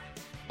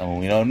 And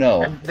we don't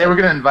know. And they were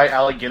going to invite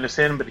Alec Guinness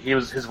in, but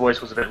his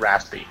voice was a bit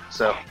raspy.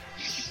 So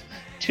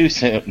too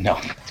soon. No.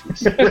 Too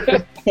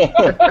soon.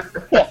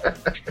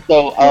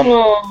 So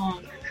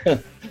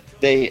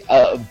they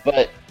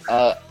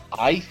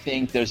I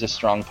think there's a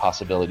strong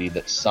possibility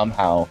that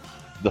somehow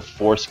the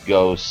Force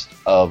ghost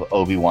of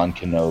Obi-Wan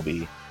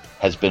Kenobi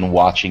has been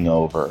watching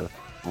over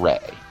Rey,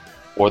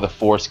 or the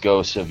Force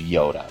ghost of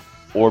Yoda,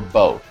 or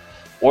both,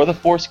 or the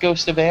Force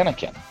ghost of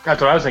Anakin.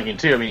 That's what I was thinking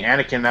too. I mean,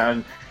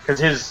 Anakin, because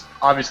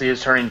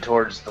his turning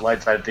towards the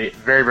light side at the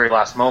very, very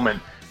last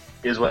moment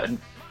is what,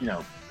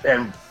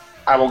 and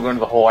I won't go into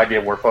the whole idea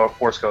of where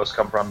Force ghosts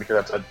come from because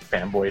that's a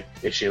fanboy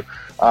issue.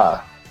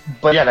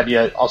 But yeah, that'd be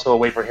also a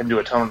way for him to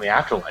atone in the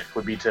afterlife,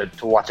 would be to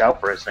watch out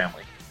for his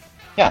family.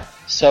 Yeah,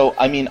 so,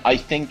 I mean, I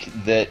think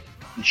that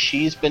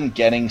she's been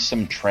getting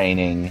some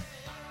training.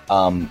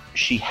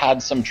 She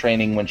had some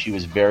training when she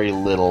was very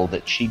little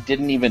that she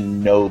didn't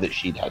even know that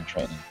she'd had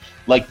training.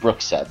 Like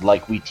Brooke said,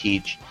 like we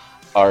teach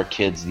our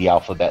kids the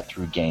alphabet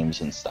through games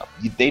and stuff.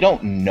 They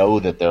don't know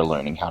that they're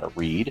learning how to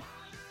read.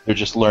 They're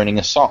just learning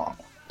a song.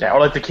 Yeah, or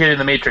like the kid in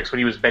The Matrix when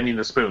he was bending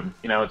the spoon.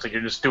 It's like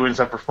you're just doing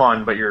stuff for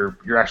fun, but you're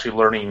actually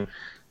learning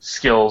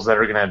skills that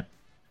are going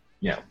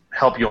to,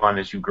 help you on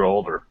as you grow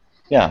older.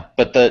 Yeah,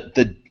 but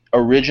the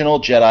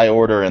original Jedi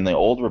Order in the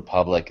Old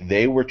Republic,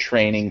 they were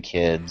training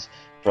kids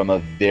from a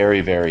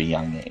very, very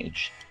young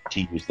age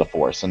to use the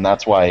Force. And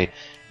that's why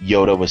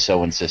Yoda was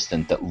so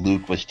insistent that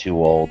Luke was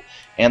too old,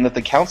 and that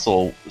the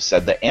Council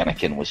said that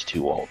Anakin was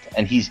too old.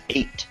 And he's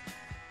 8.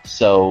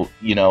 So,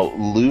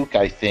 Luke,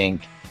 I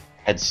think,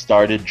 had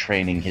started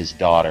training his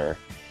daughter,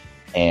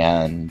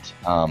 and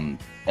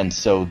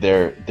so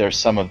there's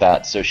some of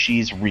that. So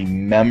she's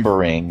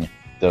remembering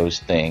those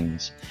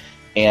things,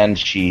 and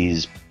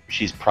she's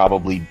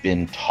probably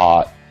been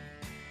taught,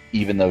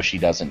 even though she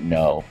doesn't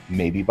know,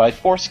 maybe by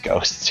Force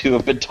ghosts who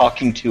have been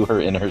talking to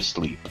her in her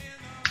sleep.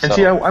 And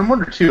see, I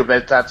wonder too if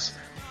that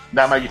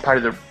might be part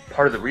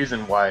of the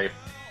reason why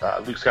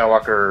Luke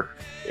Skywalker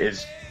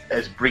is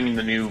bringing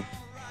the new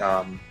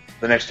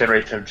the next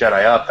generation of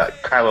Jedi up,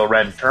 that Kylo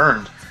Ren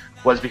turned,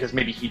 was because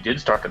maybe he did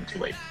start them too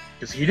late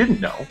because he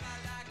didn't know.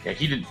 Yeah,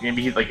 he didn't.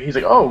 Maybe he's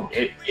like, oh,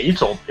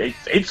 8's old.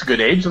 8's a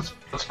good age.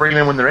 Let's bring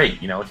them in when they're 8.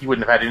 He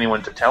wouldn't have had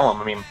anyone to tell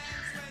him. I mean,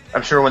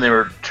 I'm sure when they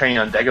were training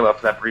on Dagobah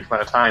for that brief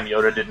amount of time,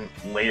 Yoda didn't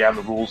lay down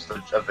the rules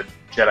of the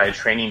Jedi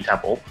training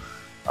temple.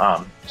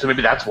 So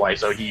maybe that's why.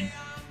 So he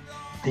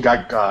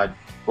got,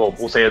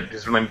 we'll say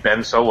his name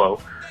Ben Solo.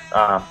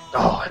 At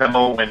that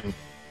moment when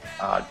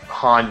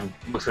Han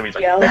looks at me, he's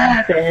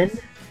like, Ben,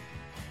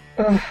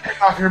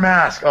 take off your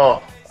mask.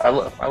 Oh, I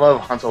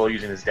love Han Solo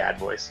using his dad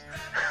voice.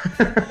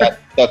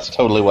 That's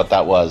totally what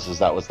that was.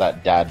 That was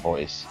that dad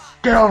voice.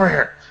 Get over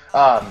here.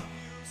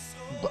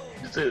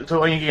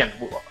 So again,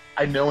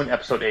 I know in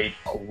Episode 8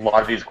 a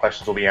lot of these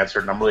questions will be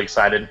answered, and I'm really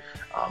excited.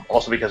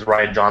 Also because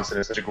Rian Johnson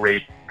is such a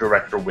great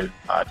director with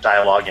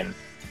dialogue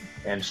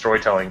and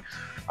storytelling.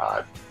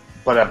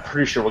 But I'm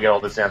pretty sure we'll get all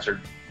this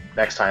answered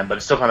next time. But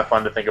it's still kind of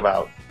fun to think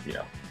about,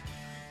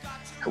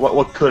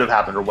 what could have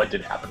happened or what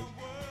did happen.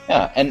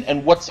 Yeah,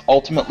 and what's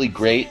ultimately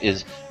great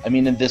is, I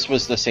mean, and this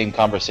was the same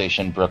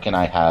conversation Brooke and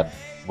I had,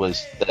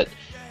 was that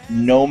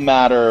no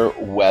matter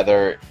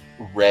whether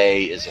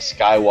Rey is a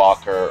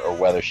Skywalker or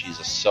whether she's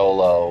a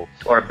Solo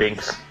or a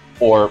Binks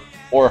or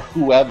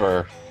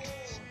whoever,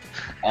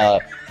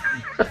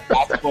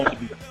 that's going to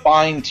be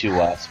fine to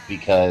us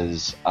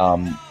because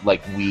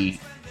we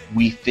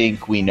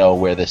think we know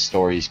where this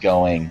story's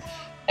going,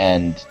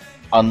 and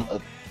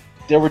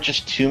there were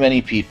just too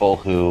many people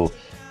who,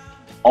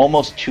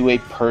 almost to a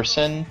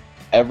person,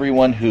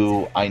 everyone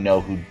who I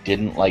know who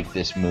didn't like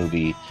this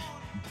movie,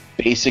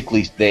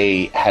 basically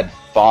they had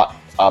thought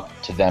up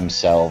to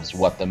themselves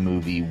what the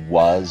movie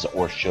was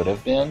or should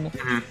have been,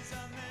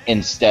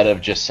 instead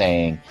of just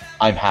saying,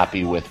 I'm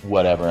happy with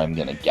whatever I'm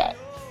going to get.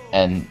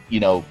 And,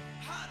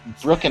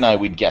 Brooke and I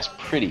would guess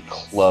pretty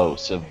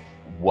close of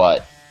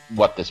what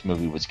this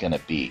movie was going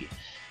to be.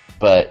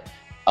 But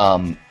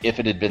if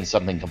it had been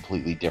something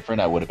completely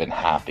different, I would have been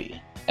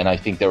happy. And I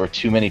think there were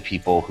too many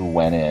people who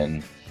went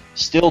in,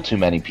 still too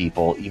many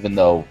people, even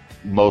though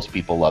most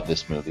people love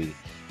this movie,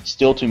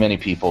 still too many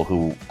people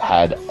who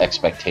had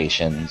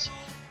expectations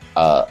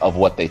of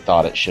what they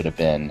thought it should have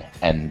been,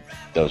 and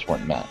those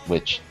weren't met,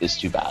 which is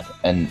too bad.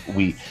 And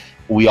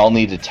we all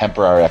need to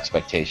temper our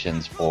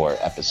expectations for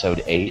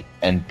Episode 8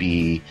 and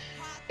be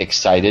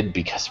excited,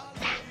 because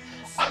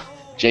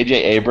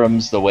J.J.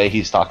 Abrams, the way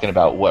he's talking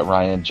about what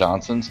Rian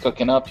Johnson's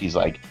cooking up, he's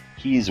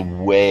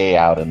way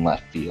out in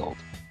left field.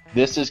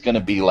 This is going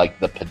to be like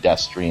the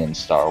pedestrian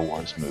Star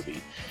Wars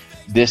movie.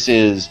 This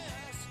is,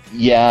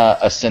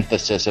 a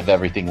synthesis of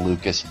everything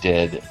Lucas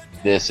did.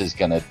 This is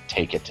going to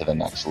take it to the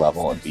next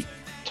level and be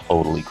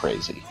totally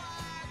crazy.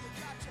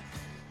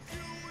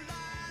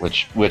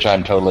 Which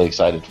I'm totally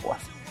excited for.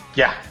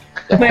 Yeah.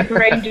 My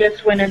brain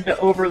just went into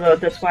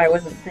overload. That's why I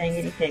wasn't saying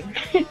anything.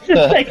 It's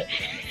just like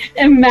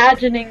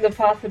imagining the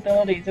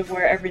possibilities of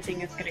where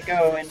everything is going to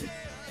go. And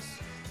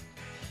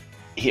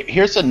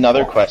here's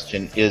another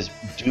question: is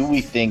do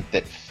we think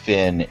that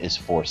Finn is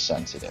Force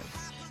sensitive?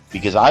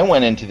 Because I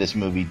went into this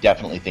movie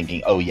definitely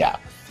thinking, oh yeah,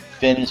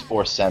 Finn is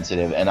Force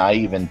sensitive, and I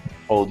even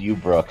told you,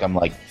 Brooke, I'm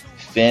like,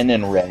 Finn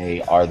and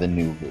Rey are the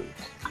new Luke.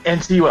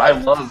 And see, what I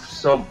love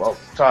so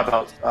talk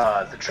about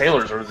the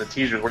trailers or the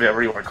teasers,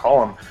 whatever you want to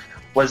call them,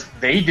 was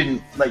they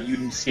didn't let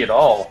you see at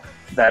all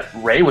that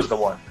Rey was the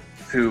one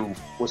who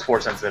was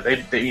force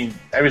sensitive.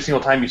 Every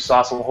single time you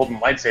saw someone holding a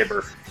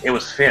lightsaber, it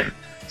was Finn.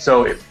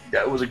 So it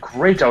was a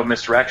great job of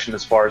misdirection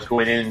as far as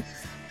going in,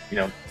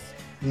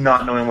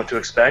 not knowing what to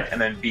expect, and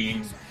then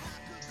being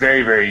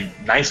very, very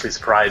nicely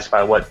surprised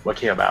by what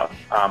came about.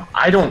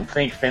 I don't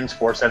think Finn's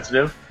force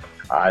sensitive.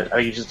 I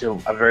think he's just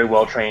a very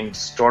well trained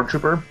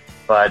stormtrooper,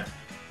 but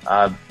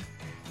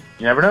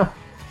you never know.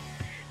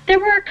 There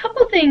were a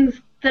couple things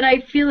that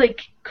I feel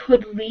like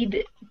could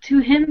lead to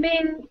him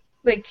being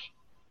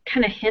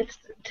kind of hints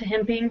to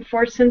him being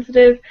force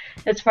sensitive,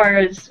 as far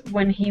as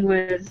when he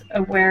was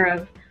aware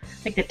of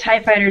the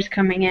TIE fighters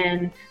coming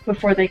in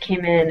before they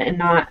came in, and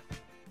not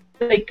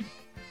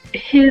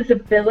his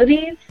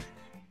abilities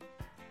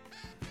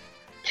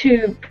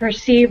to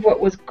perceive what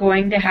was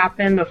going to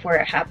happen before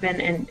it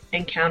happened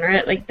and counter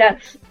it.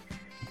 That's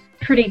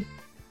pretty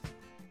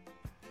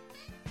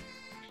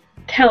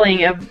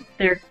telling of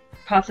their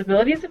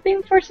possibilities of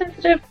being force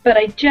sensitive, but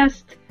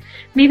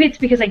maybe it's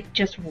because I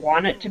just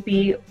want it to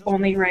be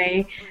only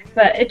Rey,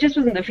 but it just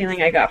wasn't the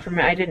feeling I got from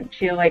it. I didn't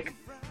feel like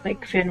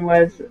Finn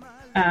was.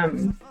 I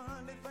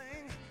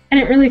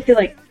didn't really feel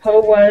like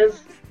Poe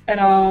was at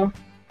all.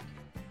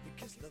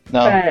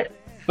 No,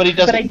 but he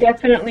doesn't. But I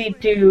definitely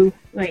do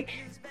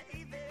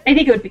I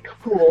think it would be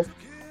cool.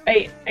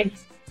 I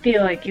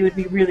feel like it would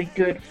be really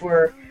good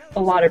for a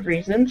lot of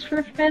reasons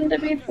for Finn to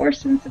be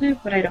force sensitive,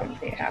 but I don't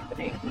see it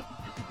happening.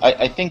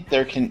 I think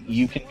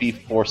you can be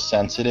force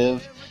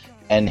sensitive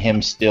and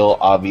him still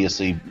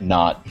obviously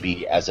not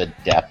be as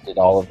adept at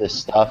all of this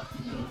stuff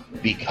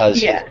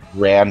because his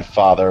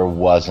grandfather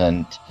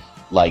wasn't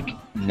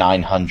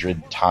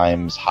 900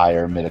 times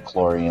higher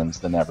midichlorians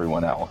than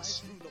everyone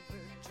else.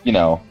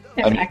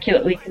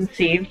 Immaculately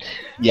conceived.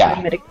 Yeah.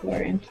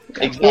 Midichlorians.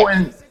 Exactly. Well,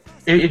 and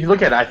if you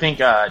look at it, I think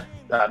Maz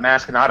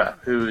Kanata,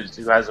 who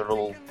has a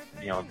little,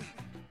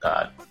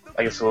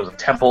 I guess it was a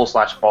temple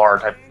 / bar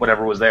type,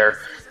 whatever was there.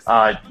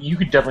 You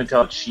could definitely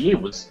tell that she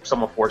was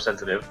somewhat force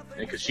sensitive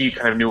because she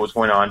kind of knew what was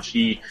going on.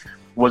 She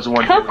was the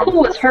one. How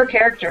cool was her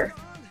character?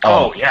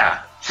 Oh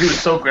yeah, she was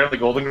so great at the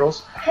Golden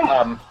Girls.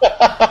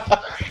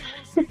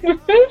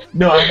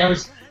 No,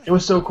 it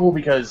was so cool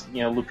because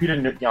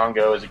Lupita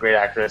Nyong'o is a great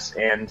actress,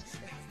 and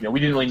we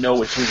didn't really know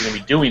what she was going to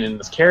be doing in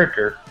this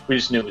character. We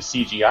just knew it was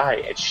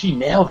CGI, and she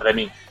nailed it. I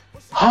mean,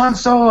 Han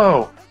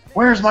Solo,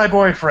 where's my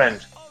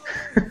boyfriend?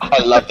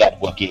 I love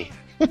that Wookiee.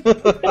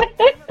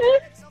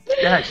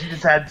 Yeah, she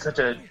just had such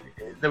a.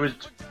 There was,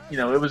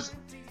 it was.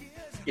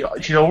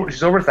 She's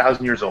over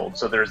 1,000 years old,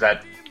 so there's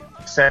that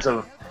sense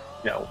of,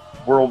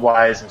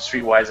 world-wise and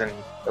street-wise, and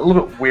a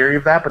little bit weary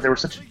of that. But there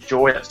was such a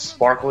joy that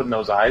sparkled in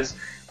those eyes,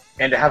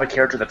 and to have a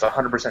character that's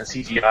 100%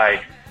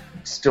 CGI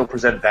still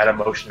present that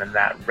emotion and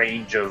that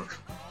range of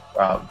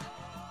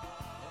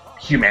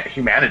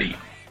humanity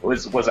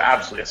was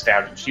absolutely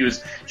astounding.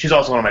 She's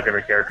also one of my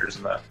favorite characters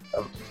in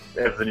of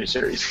the new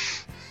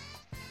series.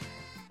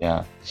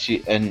 Yeah,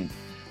 and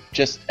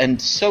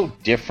so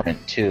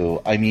different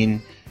too. I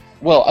mean,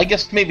 well, I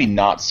guess maybe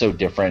not so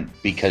different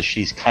because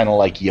she's kind of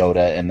like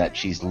Yoda in that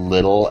she's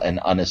little and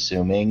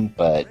unassuming,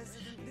 but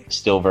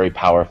still very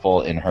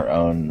powerful in her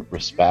own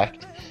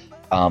respect.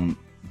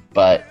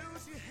 But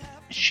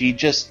she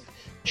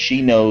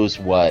knows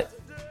what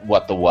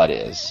the what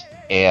is,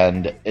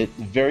 and it's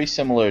very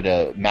similar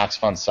to Max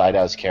von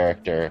Sydow's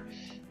character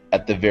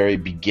at the very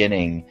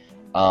beginning.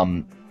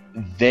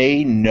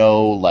 They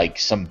know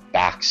some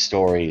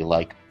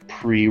backstory,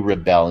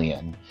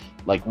 pre-rebellion,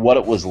 what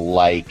it was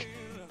like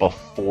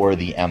before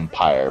the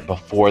Empire,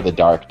 before the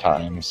Dark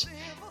Times,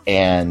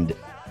 and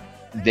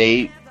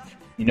they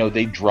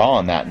draw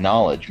on that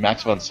knowledge.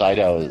 Max von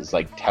Sydow is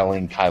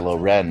telling Kylo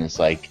Ren is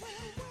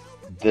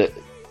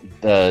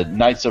the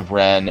Knights of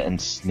Ren and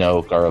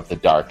Snoke are of the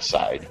dark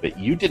side, but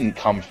you didn't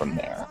come from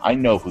there. I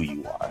know who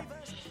you are,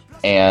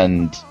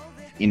 and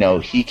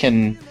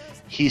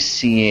he's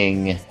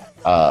seeing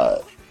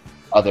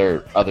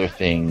other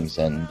things,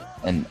 and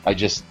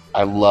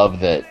I love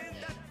that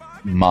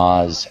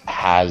Maz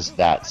has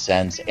that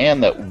sense,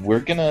 and that we're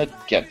gonna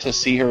get to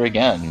see her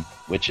again,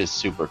 which is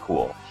super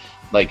cool.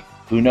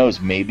 Who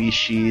knows? Maybe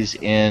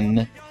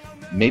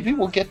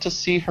we'll get to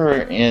see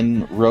her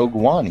in Rogue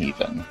One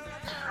even.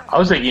 I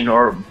was thinking,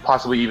 or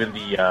possibly even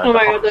the oh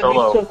my God, that'd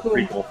Solo be so cool.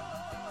 prequel.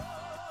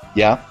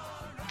 Yeah,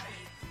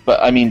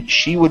 but I mean,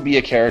 she would be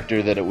a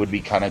character that it would be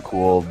kind of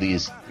cool.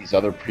 These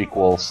other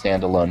prequel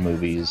standalone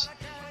movies,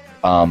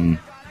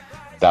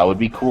 that would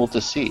be cool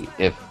to see.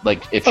 If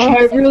she. Oh,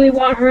 I really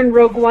want her in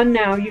Rogue One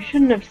now. You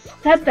shouldn't have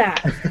said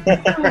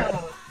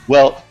that.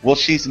 Well,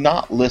 she's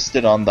not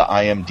listed on the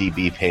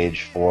IMDb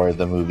page for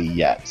the movie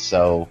yet,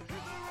 so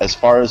as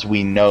far as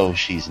we know,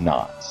 she's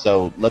not.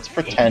 So let's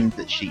pretend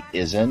that she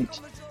isn't,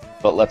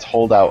 but let's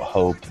hold out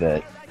hope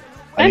that.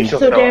 I'm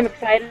so damn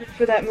excited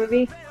for that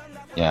movie.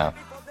 Yeah,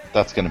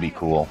 that's going to be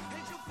cool.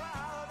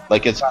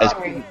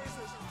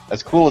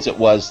 As cool as it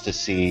was to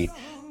see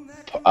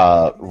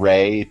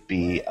Rey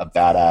be a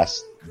badass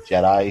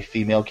Jedi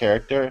female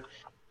character, it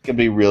could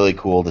be really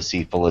cool to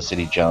see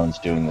Felicity Jones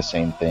doing the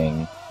same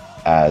thing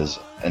as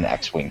an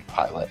X-wing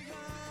pilot.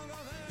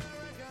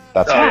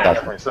 That's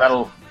definitely.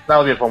 So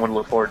that'll be a fun one to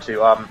look forward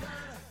to. Oh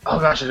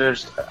gosh,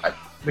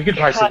 we could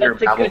probably sit here and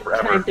babble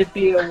forever. It's a good time to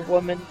be a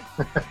woman.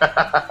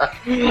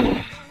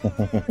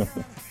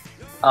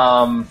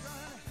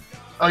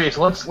 Okay,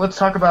 so let's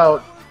talk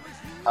about.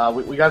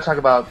 We got to talk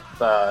about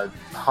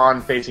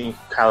Han facing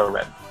Kylo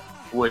Ren,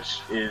 which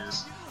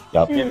is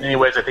in many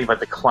ways I think like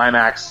the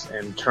climax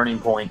and turning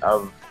point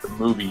of the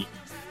movie.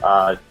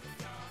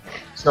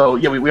 So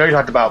yeah, we already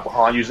talked about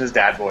Han using his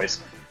dad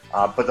voice,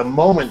 but the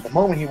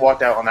moment he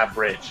walked out on that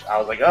bridge, I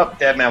was like, oh,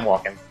 dead man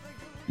walking.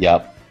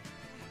 Yep.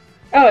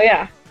 Oh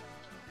yeah.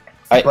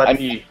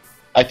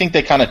 I think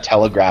they kind of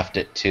telegraphed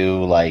it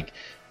too. Like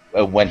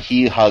when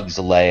he hugs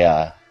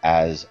Leia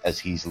as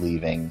he's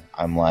leaving,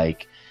 I'm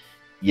like,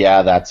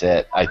 yeah, that's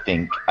it. I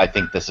think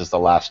this is the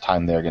last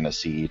time they're gonna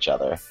see each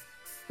other.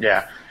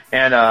 Yeah,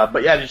 and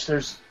but yeah,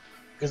 because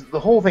the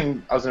whole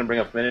thing I was gonna bring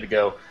up a minute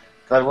ago,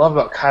 that I love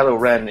about Kylo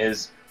Ren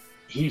is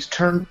he's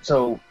turned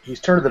to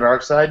the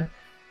dark side,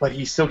 but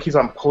he still keeps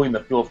on pulling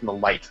the fuel from the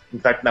light. In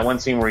fact, in that one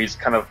scene where he's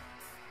kind of,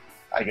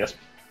 I guess,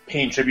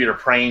 paying tribute or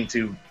praying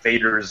to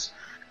Vader's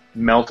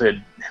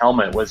melted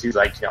helmet, he's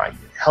like,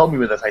 help me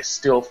with this. I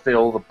still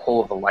feel the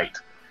pull of the light,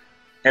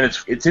 and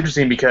it's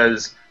interesting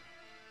because,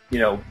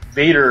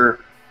 Vader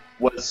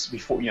was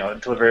before,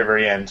 until the very,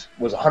 very end,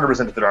 was 100%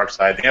 to the dark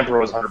side. The Emperor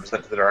was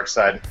 100% to the dark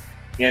side,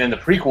 and in the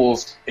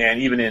prequels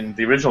and even in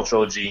the original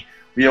trilogy,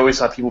 we always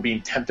saw people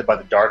being tempted by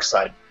the dark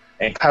side.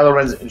 And Kylo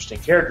Ren's an interesting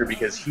character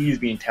because he's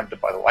being tempted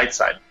by the light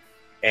side,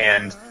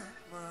 and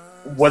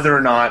whether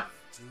or not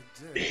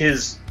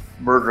his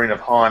murdering of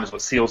Han is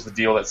what seals the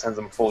deal that sends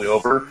him fully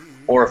over,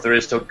 or if there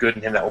is still good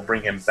in him that will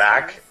bring him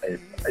back, I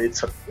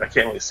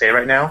can't really say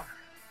right now.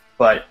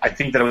 But I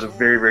think that it was a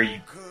very,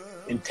 very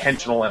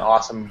intentional and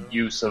awesome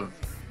use of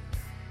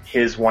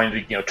his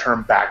wanting to,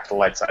 turn back to the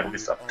light side, at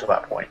least up to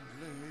that point.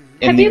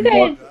 In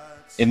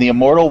the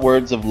immortal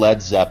words of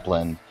Led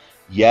Zeppelin,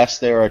 yes,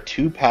 there are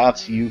two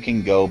paths you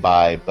can go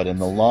by, but in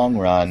the long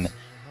run,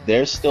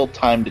 there's still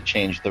time to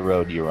change the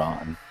road you're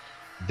on.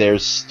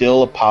 There's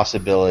still a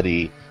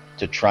possibility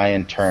to try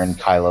and turn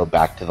Kylo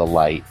back to the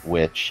light,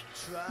 which,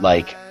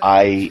 like,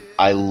 I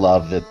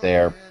love that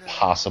they're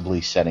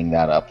possibly setting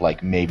that up.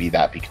 Like, maybe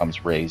that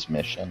becomes Rey's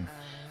mission,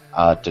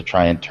 to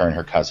try and turn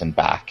her cousin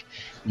back,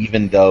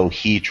 even though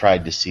he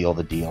tried to seal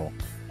the deal.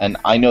 And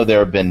I know there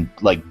have been,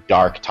 like,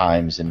 dark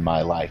times in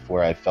my life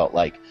where I felt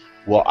like,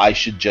 well, I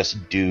should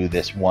just do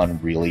this one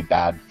really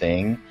bad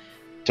thing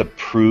to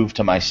prove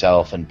to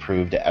myself and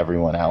prove to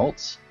everyone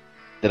else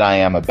that I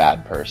am a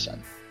bad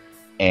person.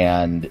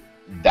 And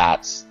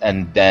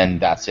then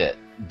that's it.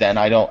 Then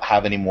I don't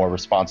have any more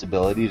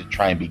responsibility to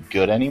try and be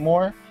good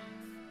anymore,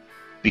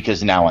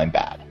 because now I'm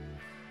bad.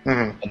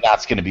 Mm-hmm. And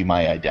that's going to be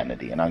my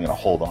identity, and I'm going to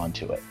hold on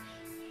to it.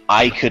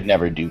 I could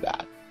never do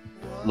that.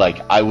 Like,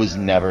 I was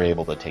never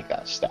able to take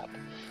that step.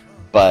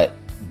 But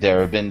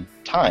there have been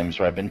times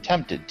where I've been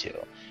tempted to.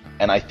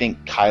 And I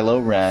think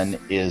Kylo Ren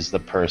is the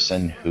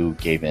person who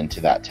gave in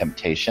to that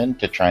temptation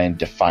to try and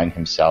define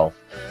himself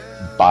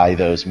by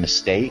those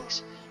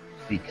mistakes,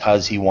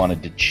 because he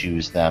wanted to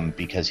choose them,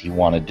 because he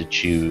wanted to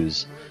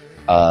choose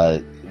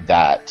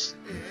that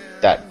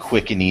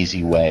quick and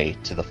easy way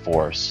to the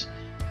Force,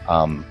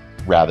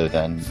 rather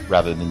than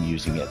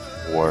using it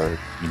for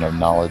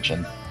knowledge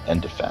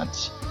and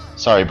defense.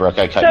 Sorry, Brooke,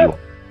 I cut you off.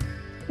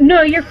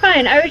 No, you're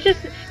fine.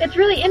 It's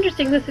really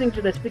interesting listening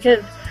to this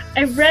because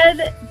I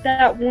read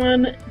that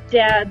one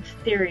dad's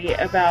theory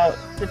about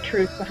the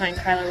truth behind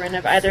Kylo Ren.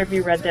 Have either of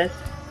you read this?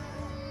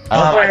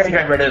 I think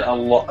I read it a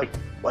lot,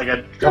 like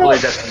a couple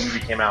days after the movie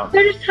came out.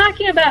 They're just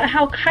talking about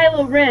how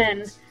Kylo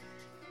Ren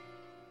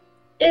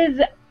is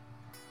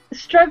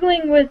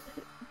struggling with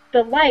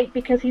the light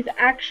because he's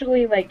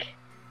actually, like,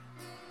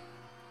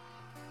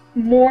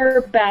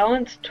 more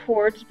balanced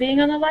towards being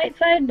on the light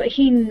side, but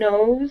he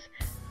knows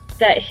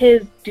that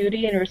his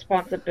duty and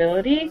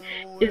responsibility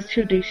is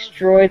to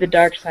destroy the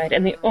dark side,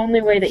 and the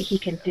only way that he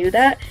can do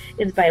that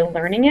is by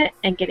learning it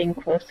and getting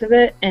close to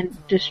it and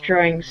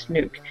destroying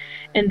Snoke.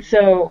 And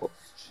so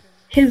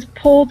his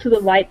pull to the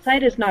light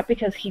side is not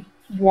because he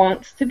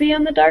wants to be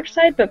on the dark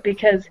side, but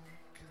because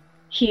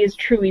he is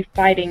truly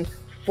fighting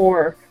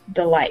for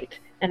the light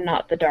and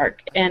not the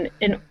dark. And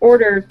in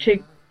order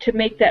to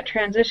make that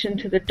transition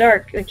to the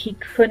dark, like, he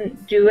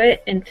couldn't do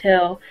it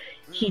until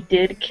he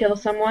did kill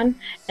someone.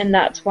 And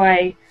that's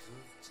why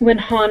when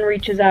Han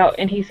reaches out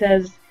and he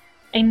says,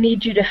 I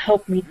need you to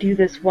help me do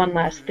this one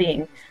last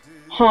thing,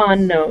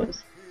 Han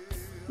knows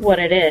what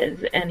it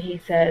is, and he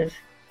says,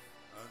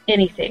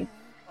 anything.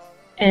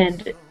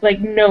 And, like,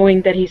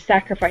 knowing that he's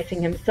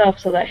sacrificing himself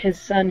so that his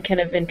son can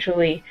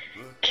eventually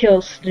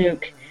kill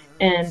Snoke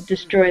and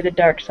destroy the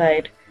dark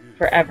side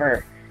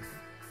forever.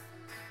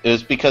 It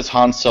was because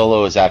Han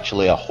Solo is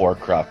actually a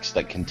Horcrux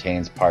that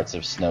contains parts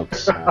of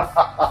Snoke's soul.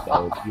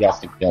 So he has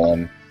to kill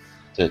him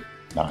to...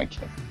 No, I'm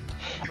kidding.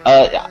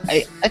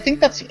 I think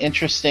that's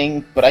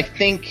interesting, but I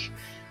think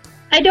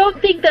I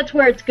don't think that's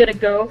where it's gonna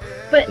go.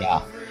 But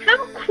Yeah.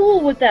 how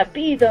cool would that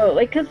be, though?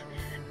 Like, because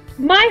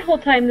my whole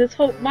time,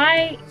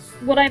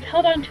 what I've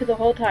held on to the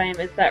whole time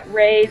is that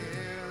Rey's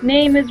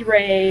name is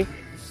Rey,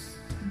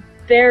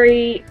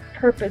 very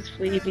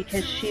purposefully,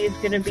 because she's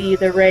gonna be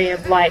the ray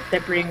of light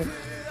that brings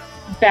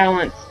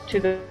balance to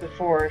the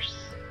Force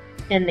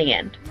in the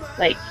end.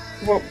 Like,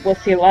 we'll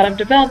see a lot of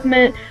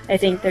development. I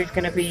think there's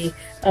going to be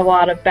a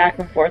lot of back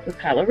and forth with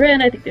Kylo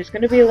Ren. I think there's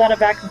going to be a lot of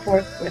back and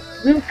forth with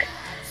Luke,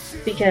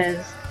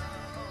 because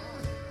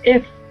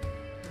if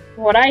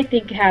what I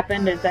think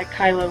happened is that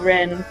Kylo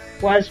Ren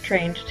was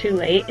trained too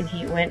late and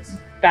he went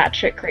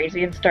batshit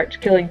crazy and starts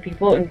killing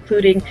people,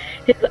 including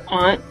his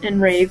aunt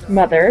and Rey's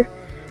mother,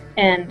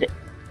 and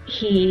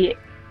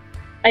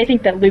I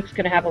think that Luke's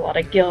going to have a lot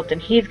of guilt,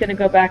 and he's going to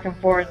go back and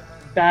forth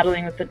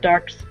battling with the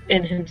darks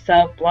in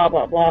himself, blah,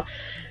 blah, blah.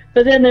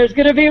 But then there's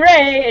going to be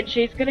Rey, and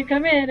she's going to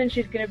come in, and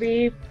she's going to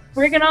be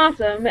friggin'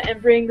 awesome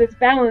and bring this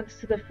balance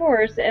to the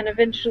Force and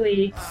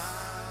eventually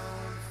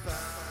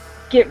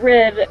get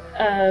rid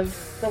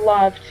of the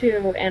Law of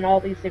Two and all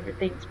these different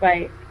things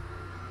by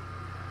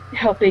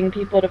helping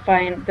people to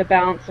find the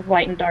balance of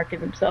light and dark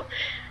in themselves.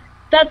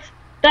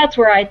 That's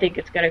where I think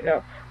it's going to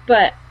go.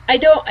 But I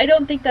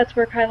don't think that's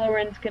where Kylo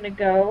Ren's going to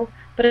go,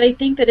 but I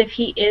think that if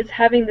he is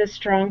having this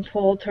strong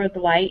pull toward the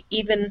light,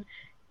 even,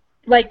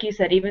 like you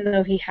said, even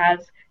though he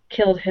has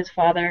killed his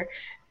father,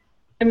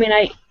 I mean,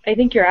 I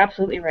think you're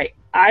absolutely right.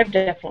 I've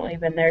definitely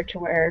been there to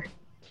where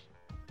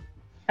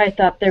I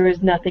thought there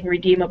was nothing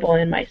redeemable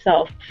in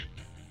myself.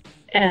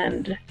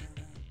 And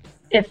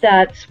if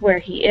that's where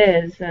he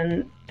is,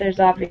 then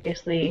there's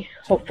obviously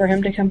hope for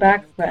him to come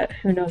back, but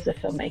who knows if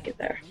he'll make it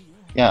there.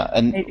 Yeah,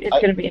 and it's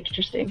going to be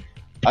interesting.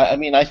 I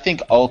mean, I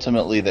think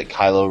ultimately that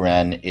Kylo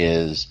Ren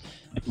is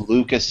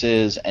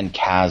Lucas's and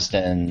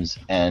Kasdan's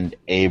and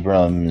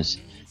Abrams'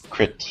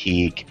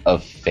 critique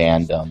of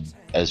fandom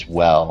as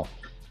well,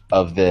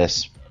 of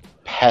this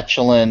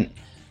petulant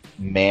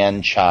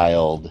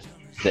man-child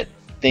that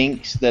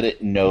thinks that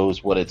it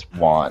knows what it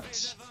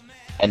wants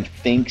and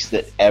thinks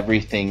that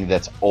everything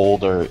that's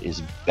older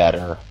is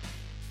better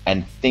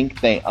and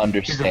think they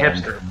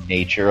understand the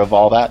nature of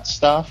all that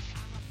stuff.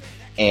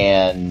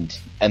 And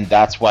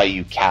that's why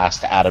you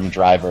cast Adam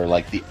Driver,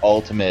 like the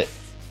ultimate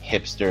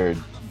hipster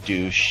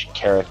douche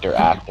character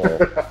actor,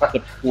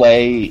 to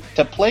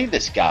play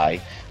this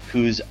guy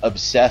who's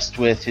obsessed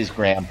with his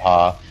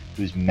grandpa,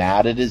 who's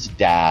mad at his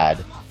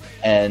dad,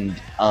 and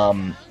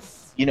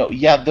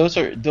those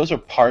are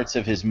parts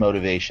of his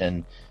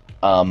motivation.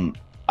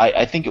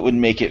 I think it would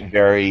make it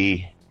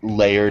very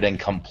layered and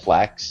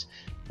complex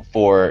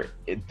for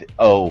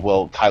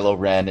Kylo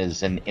Ren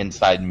is an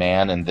inside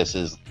man and this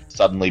is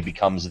suddenly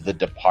becomes The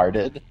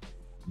Departed,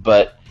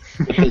 but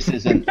this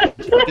isn't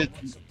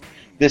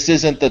this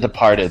isn't The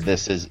Departed.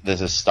 This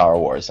is Star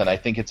Wars, and I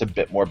think it's a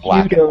bit more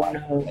black and white.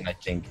 And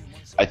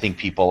I think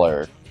people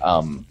are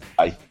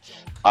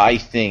I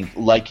think,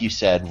 like you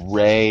said,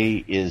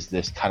 Rey is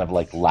this kind of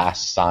like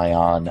last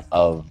scion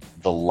of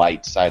the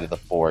light side of the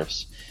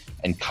Force,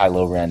 and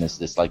Kylo Ren is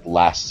this like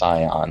last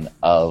scion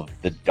of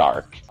the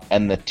dark,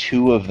 and the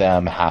two of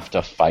them have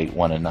to fight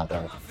one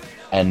another.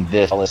 And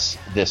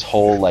this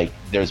whole, like,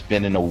 there's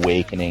been an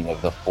awakening of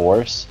the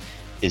Force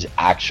is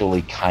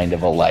actually kind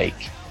of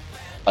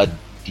a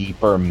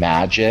deeper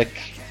magic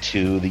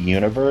to the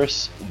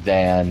universe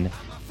than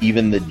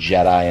even the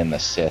Jedi and the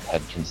Sith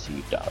had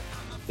conceived of.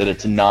 That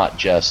it's not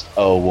just,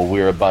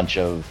 we're a bunch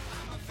of,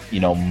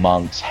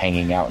 monks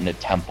hanging out in a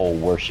temple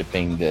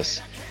worshiping this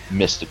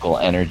mystical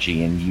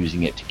energy and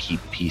using it to keep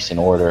peace and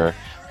order.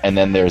 And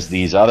then there's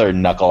these other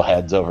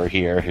knuckleheads over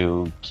here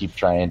who keep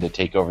trying to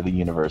take over the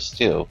universe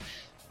too.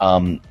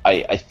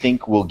 I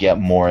think we'll get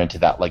more into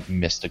that like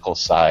mystical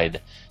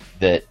side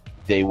that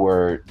they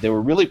were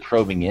really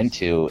probing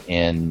into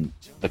in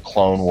the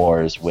Clone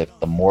Wars with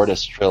the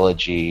Mortis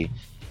trilogy,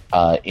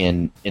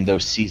 in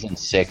those season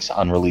 6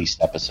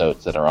 unreleased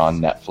episodes that are on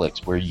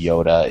Netflix, where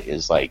Yoda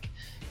is like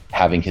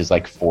having his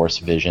like Force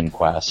vision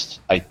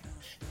quest.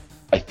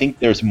 I think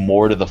there's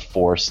more to the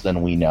Force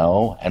than we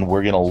know, and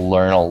we're gonna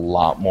learn a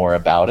lot more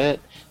about it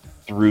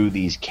through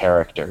these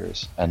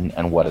characters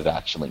and what it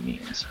actually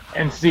means.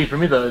 And see, for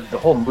me, the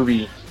whole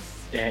movie,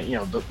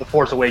 the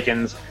Force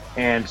Awakens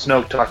and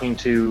Snoke talking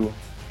to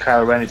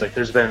Kylo Ren, he's like,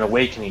 "There's been an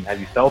awakening. Have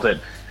you felt it?"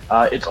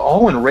 It's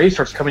all when Rey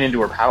starts coming into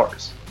her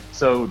powers.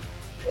 So,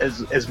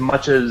 as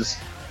much as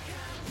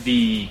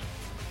and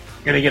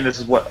again, this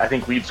is what I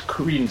think leads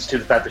credence to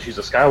the fact that she's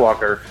a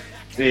Skywalker,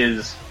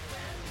 is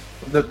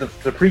the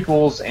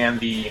prequels and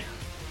the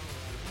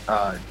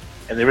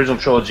original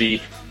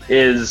trilogy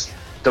is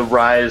the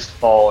rise,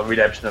 fall, and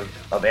redemption of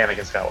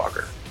Anakin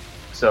Skywalker.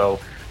 So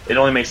it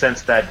only makes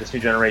sense that this new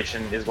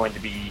generation is going to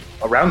be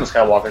around the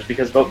Skywalkers,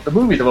 because the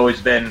movies have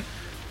always been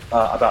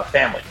about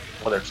family,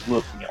 whether it's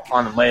Luke,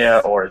 Han and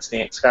Leia, or it's the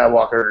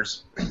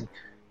Skywalkers.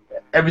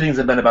 Everything's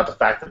been about the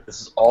fact that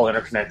this is all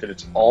interconnected,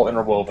 it's all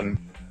interwoven,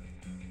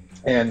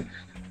 and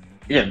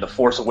again, the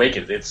Force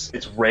Awakens.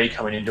 It's Rey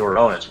coming into her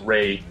own. It's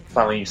Rey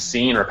finally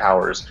seeing her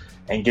powers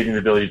and getting the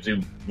ability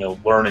to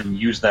learn and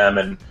use them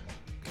and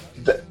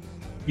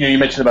you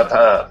mentioned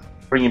about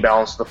bringing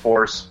balance to the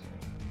Force.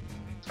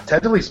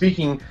 Technically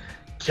speaking,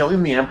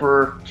 killing the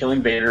Emperor,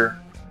 killing Vader,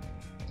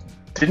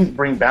 didn't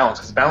bring balance,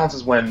 because balance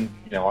is when,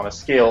 on a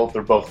scale,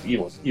 they're both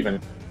even.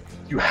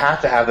 You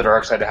have to have the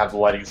dark side to have the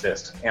light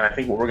exist, and I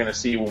think what we're going to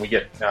see when we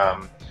get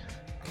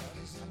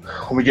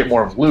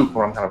more of Luke,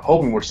 what I'm kind of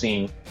hoping we're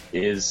seeing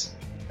is,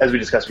 as we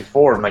discussed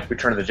before, in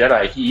Return of the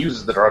Jedi, he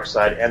uses the dark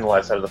side and the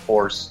light side of the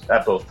Force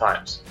at both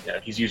times.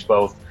 He's used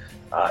both,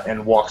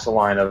 and walks the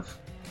line of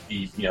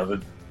the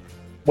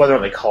whether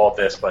they call it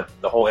this, but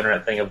the whole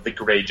internet thing of the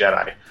gray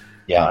Jedi,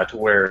 to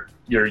where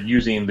you're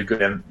using the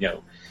good end,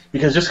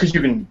 because just because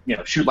you can,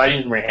 shoot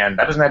lightning from your hand,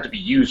 that doesn't have to be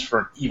used for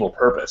an evil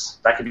purpose.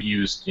 That could be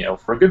used,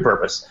 for a good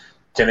purpose.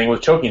 Same thing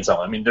with choking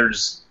someone. I mean,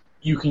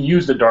 you can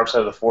use the dark side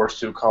of the Force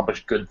to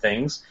accomplish good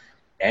things,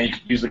 and you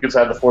can use the good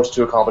side of the Force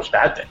to accomplish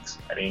bad things.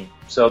 I mean,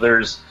 so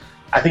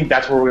I think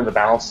that's where the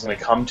balance is going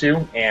to come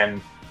to,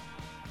 and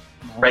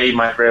Rey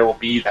might very well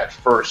be that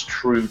first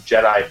true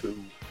Jedi who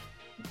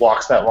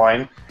walks that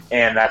line,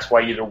 and that's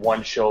why either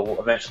one she'll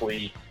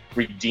eventually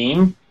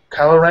redeem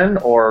Kylo Ren,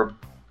 or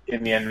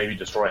in the end maybe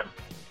destroy him.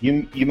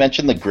 You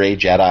mentioned the gray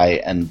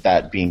Jedi and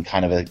that being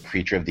kind of a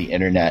creature of the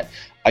internet.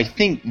 I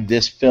think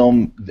this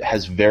film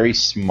has very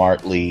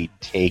smartly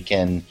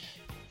taken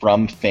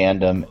from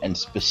fandom, and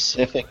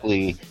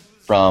specifically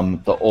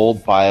from the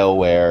old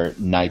BioWare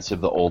Knights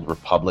of the Old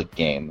Republic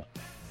game,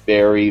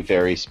 very,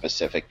 very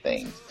specific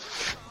things.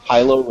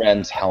 Kylo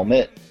Ren's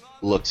helmet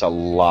looks a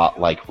lot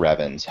like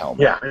Revan's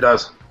helmet. Yeah, it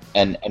does.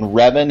 And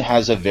Revan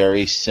has a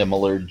very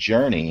similar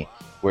journey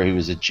where he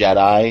was a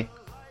Jedi,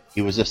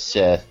 he was a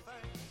Sith,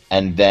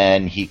 and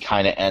then he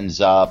kind of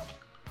ends up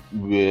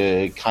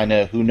kind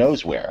of who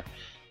knows where,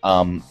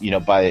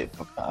 by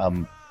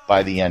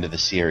the end of the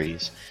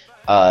series.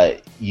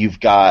 You've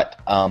got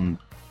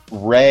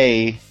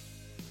Rey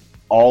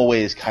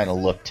always kind of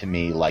looked to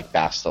me like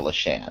Bastila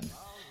Shan.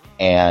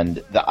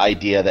 And the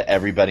idea that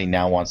everybody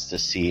now wants to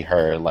see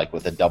her like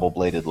with a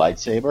double-bladed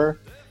lightsaber,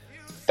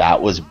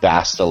 that was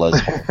Bastila's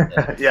whole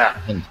yeah.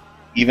 And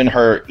even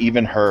her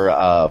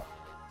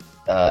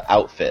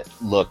outfit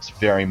looks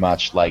very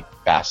much like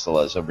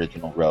Bastila's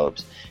original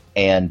robes.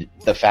 And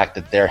the fact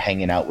that they're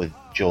hanging out with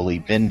Jolie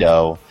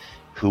Bindo,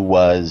 who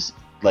was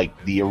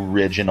like the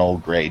original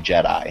Grey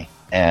Jedi,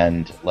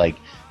 and like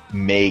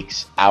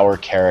makes our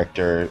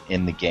character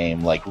in the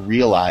game like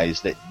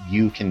realize that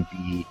you can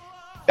be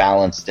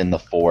balanced in the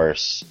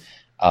Force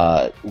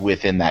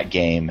within that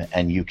game,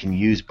 and you can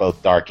use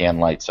both dark and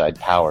light side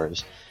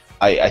powers.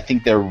 I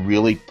think they're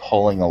really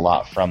pulling a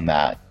lot from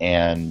that,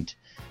 and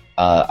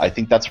I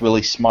think that's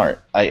really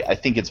smart. I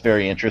think it's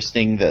very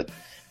interesting that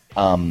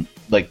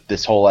like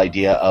this whole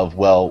idea of,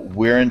 well,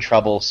 we're in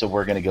trouble, so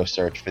we're going to go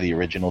search for the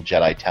original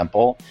Jedi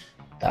Temple.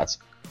 That's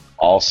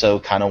also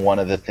kind of one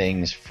of the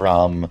things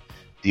from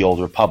the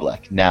Old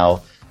Republic.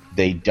 Now,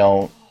 they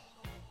don't...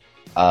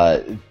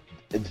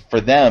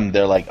 for them,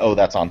 they're like, oh,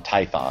 that's on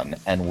Tython,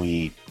 and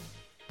we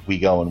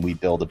go and we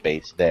build a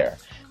base there.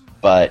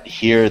 But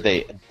here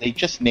they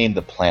just named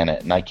the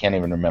planet, and I can't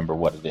even remember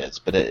what it is.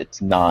 But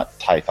it's not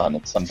Tython.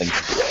 It's something.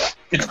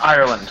 It's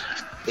Ireland.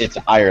 It's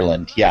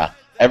Ireland. Yeah,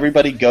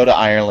 everybody go to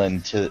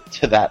Ireland to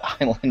that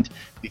island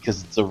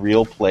because it's a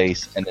real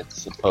place and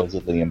it's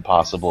supposedly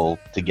impossible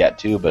to get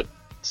to, but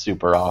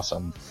super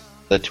awesome.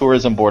 The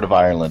Tourism Board of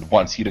Ireland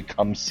wants you to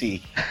come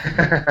see.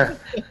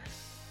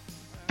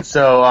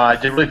 So I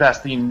did really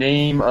fast the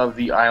name of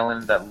the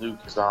island that Luke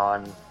is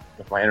on.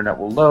 If my internet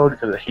will load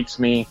because it hates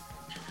me.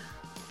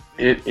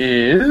 It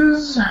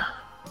is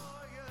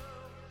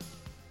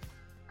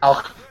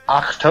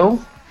Ahch-To,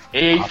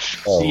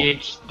 AHCH-TO,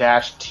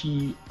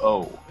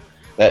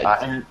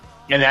 and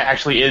that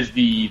actually is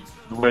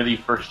where the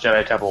first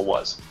Jedi Temple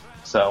was.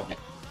 So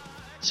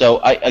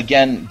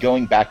again,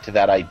 going back to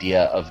that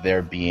idea of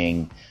there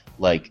being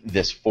like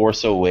this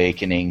Force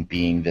Awakening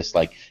being this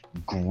like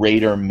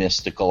greater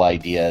mystical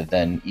idea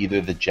than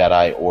either the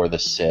Jedi or the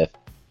Sith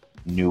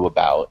knew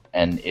about,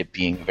 and it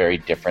being a very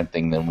different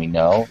thing than we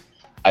know.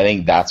 I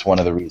think that's one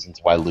of the reasons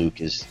why Luke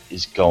is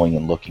going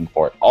and looking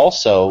for it.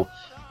 Also,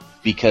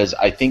 because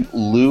I think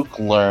Luke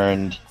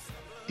learned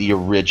the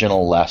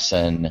original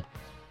lesson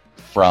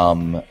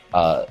from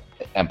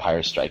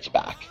Empire Strikes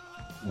Back,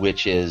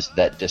 which is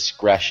that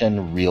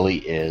discretion really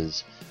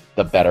is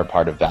the better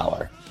part of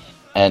valor.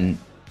 And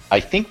I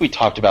think we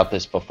talked about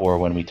this before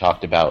when we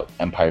talked about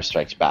Empire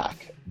Strikes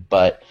Back,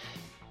 but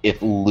if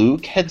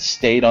Luke had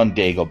stayed on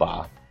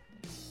Dagobah,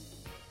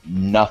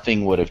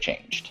 nothing would have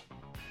changed.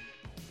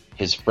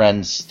 His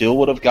friends still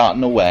would have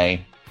gotten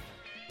away.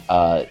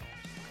 Han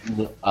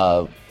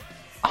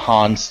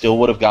still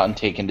would have gotten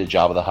taken to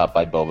Jabba the Hutt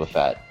by Boba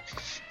Fett.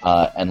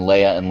 And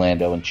Leia and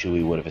Lando and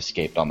Chewie would have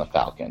escaped on the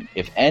Falcon.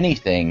 If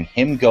anything,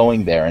 him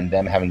going there and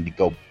them having to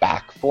go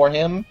back for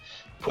him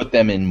put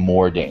them in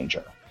more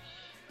danger.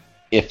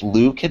 If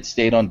Luke had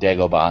stayed on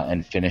Dagobah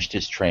and finished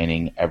his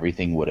training,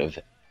 everything would have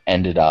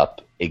ended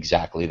up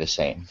exactly the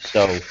same.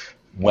 So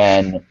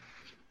when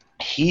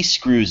he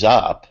screws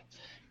up,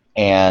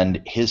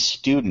 and his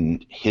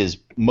student, his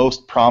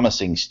most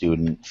promising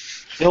student,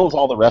 kills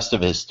all the rest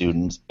of his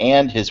students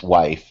and his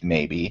wife,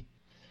 maybe.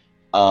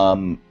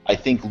 I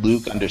think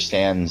Luke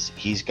understands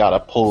he's got to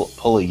pull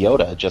a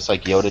Yoda, just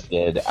like Yoda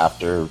did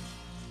after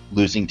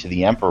losing to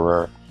the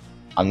Emperor.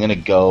 I'm going to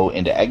go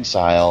into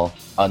exile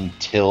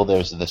until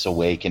there's this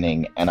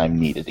awakening and I'm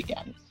needed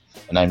again.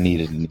 And I'm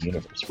needed in the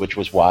universe, which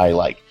was why,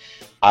 like,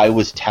 I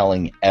was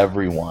telling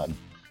everyone,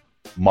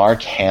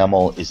 Mark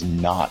Hamill is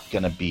not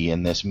going to be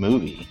in this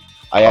movie.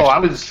 I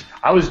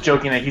was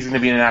joking that he's going to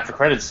be in an after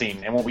credits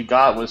scene, and what we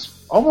got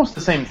was almost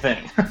the same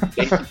thing.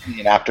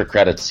 Basically, an after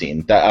credits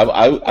scene.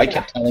 I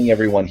kept telling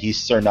everyone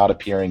he's not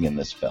appearing in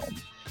this film.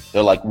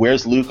 They're like,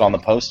 "Where's Luke on the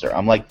poster?"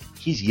 I'm like,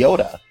 "He's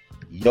Yoda.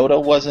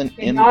 Yoda wasn't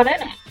not in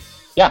it."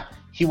 Yeah,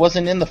 he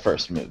wasn't in the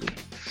first movie.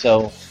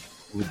 So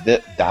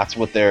that's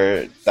what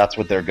they're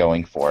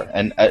going for.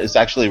 And it's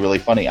actually really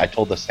funny. I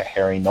told this to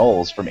Harry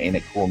Knowles from Ain't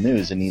It Cool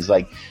News, and he's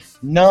like,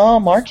 "No,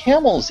 Mark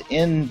Hamill's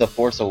in The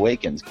Force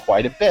Awakens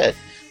quite a bit.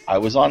 I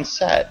was on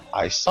set.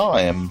 I saw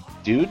him.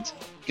 Dude's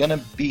gonna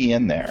be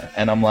in there."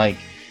 And I'm like,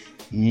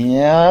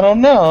 "Yeah, I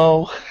don't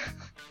know."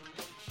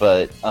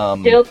 But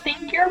still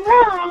think you're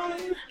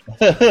wrong.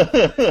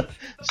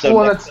 So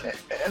well,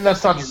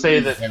 that's not to say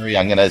that Harry,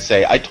 I'm gonna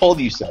say, I told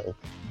you so.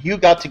 You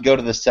got to go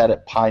to the set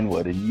at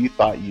Pinewood, and you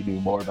thought you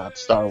knew more about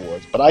Star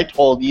Wars, but I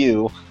told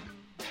you,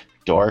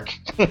 dork.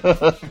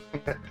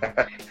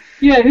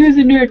 Yeah, who's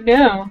a nerd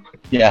now?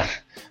 Yeah.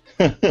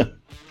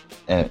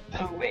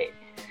 Oh wait.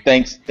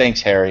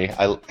 Thanks, Harry.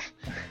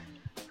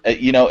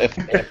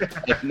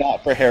 If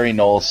not for Harry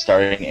Knowles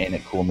starting Ain't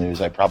It Cool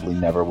News, I probably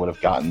never would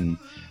have gotten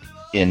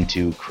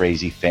into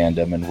crazy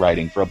fandom and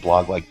writing for a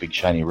blog like Big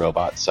Shiny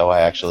Robot. So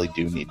I actually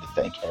do need to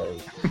thank Harry.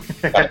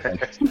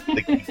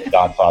 The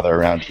godfather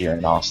around here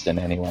in Austin,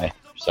 anyway.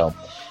 So,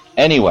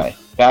 anyway,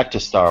 back to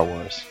Star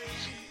Wars.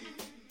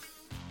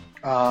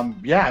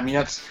 Yeah, I mean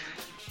that's.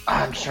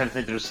 I'm just trying to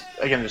think. There's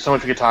so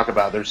much we could talk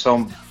about. I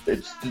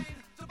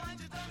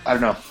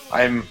don't know.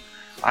 I'm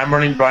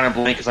running Brian and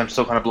Blink because I'm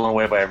still kind of blown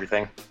away by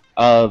everything.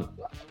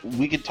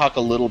 We could talk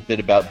a little bit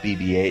about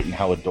BB-8 and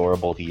how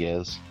adorable he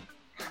is.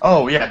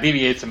 Oh yeah,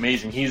 BB-8's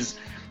amazing. It's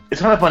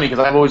kind of funny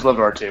because I've always loved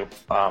R2.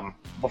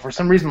 But for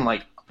some reason,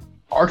 like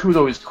R2 was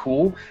always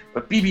cool,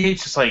 but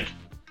BB-8's just like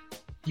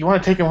you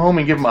want to take him home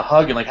and give him a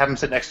hug and like have him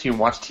sit next to you and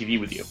watch TV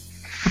with you.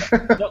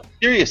 No,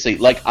 seriously,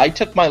 like I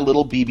took my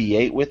little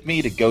BB-8 with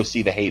me to go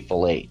see The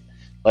Hateful Eight.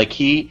 Like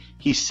he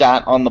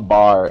sat on the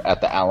bar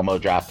at the Alamo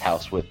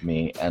Drafthouse with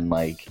me, and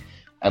like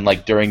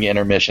during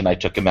intermission, I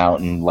took him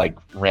out and like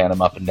ran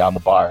him up and down the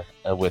bar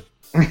with.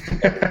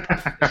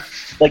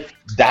 Like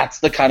that's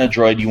the kind of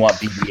droid you want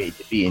BB-8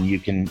 to be, and you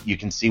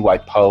can see why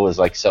Poe is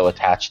like so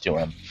attached to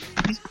him.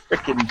 He's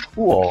freaking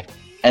cool.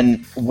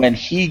 And when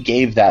he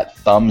gave that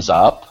thumbs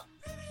up,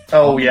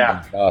 oh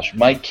yeah, my gosh,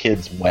 my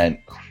kids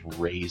went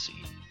crazy.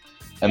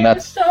 And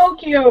He's so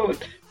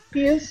cute.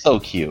 He is so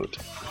cute.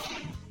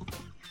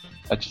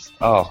 I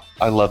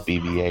love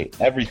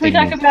BB-8. Everything.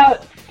 Can we talk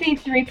about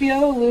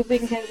C-3PO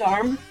losing his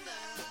arm?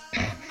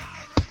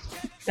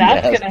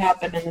 That's gonna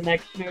happen in the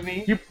next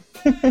movie.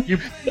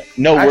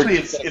 No, actually,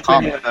 it's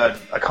gonna be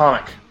a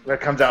comic that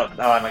comes out in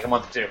like a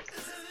month or two.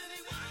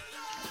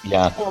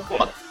 Yeah.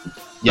 Oh,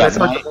 Yeah, it's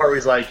like the part where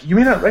he's like, "You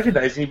may not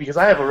recognize me because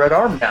I have a red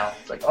arm now."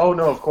 It's like, "Oh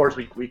no, of course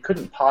we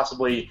couldn't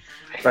possibly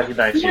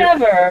recognize you."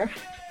 Never.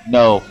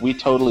 No, we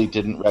totally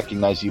didn't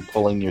recognize you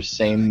pulling your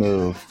same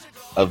move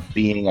of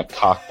being a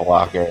cock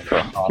blocker for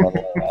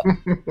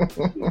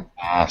Honolulu.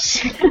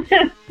 Ass.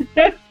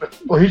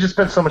 Well, he just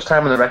spent so much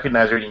time in the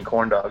recognizer eating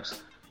corn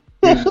dogs.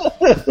 He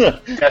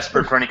was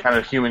desperate for any kind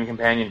of human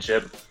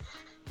companionship.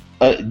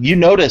 You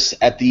notice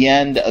at the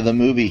end of the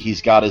movie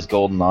he's got his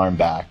golden arm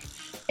back.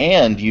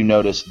 And you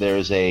notice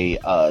there's a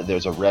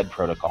Red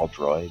Protocol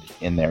droid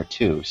in there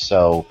too.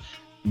 So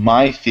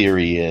my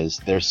theory is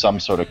there's some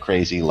sort of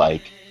crazy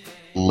like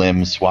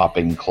limb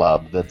swapping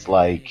club that's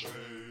like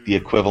the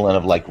equivalent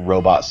of like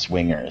Robot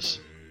Swingers,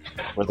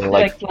 where they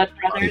like Blood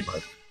Brothers.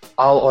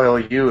 I'll oil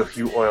you if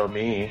you oil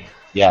me.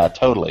 Yeah,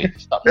 totally,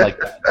 something like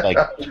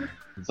that.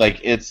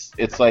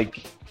 It's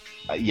like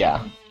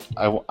yeah.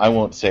 I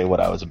won't say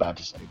what I was about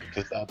to say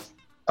because that's.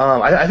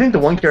 I think the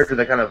one character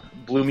that kind of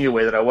blew me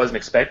away that I wasn't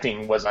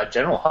expecting was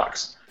General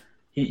Hux.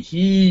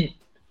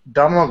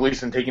 Domhnall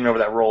Gleeson taking over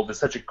that role did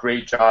such a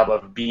great job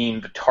of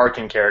being the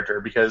Tarkin character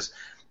because,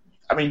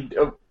 I mean,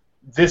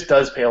 this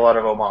does pay a lot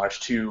of homage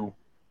to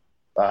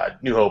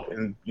New Hope,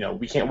 and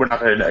we're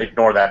not going to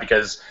ignore that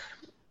because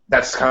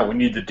that's kind of what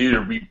we need to do to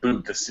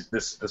reboot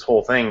this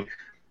whole thing.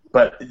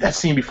 But that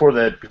scene before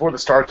the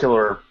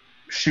Starkiller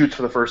shoots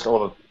for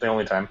the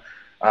only time,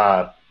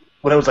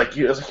 when it was like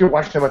you're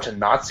watching a bunch of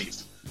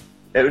Nazis.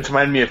 It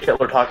reminded me of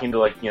Hitler talking to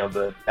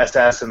the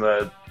SS and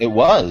the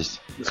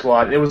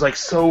squad. It was like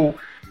so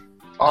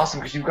awesome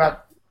because you've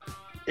got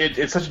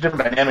it's such a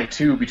different dynamic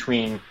too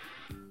between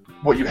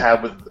what you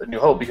have with New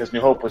Hope, because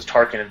New Hope was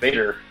Tarkin and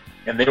Vader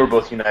and they were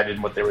both united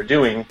in what they were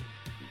doing.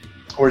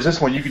 Whereas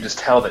this one, you could just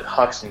tell that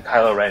Hux and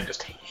Kylo Ren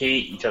just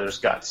hate each other's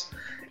guts,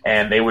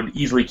 and they would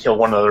easily kill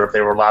one another if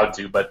they were allowed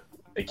to, but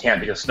they can't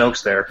because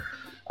Snoke's there.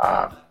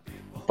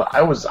 but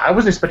I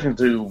wasn't expecting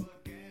to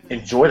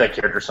enjoy that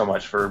character so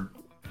much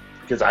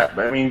because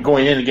I mean,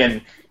 going in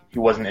again, he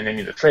wasn't in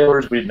any of the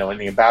trailers. We didn't know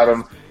anything about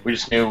him. We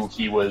just knew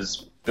he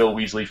was Bill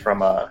Weasley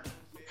from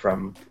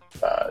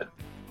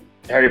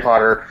Harry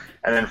Potter,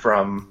 and then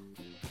from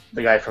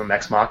the guy from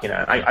Ex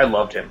Machina. I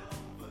loved him.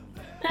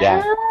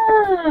 Yeah.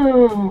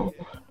 Oh,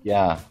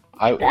 Yeah.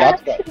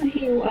 that's who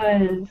he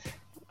was.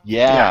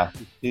 Yeah.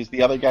 He's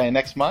the other guy in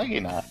Ex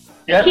Machina.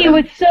 Yeah. He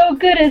was so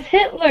good as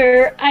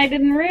Hitler, I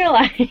didn't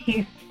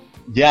realize.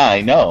 Yeah,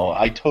 I know.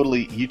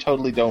 You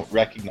totally don't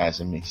recognize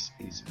him.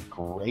 He's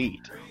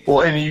great.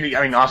 Well,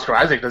 and Oscar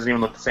Isaac doesn't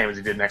even look the same as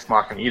he did in Ex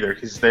Machina either.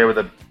 He's there with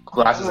the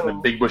glasses and the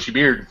big bushy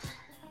beard.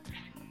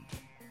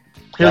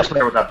 He looks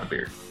better without the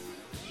beard.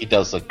 He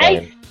does look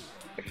better.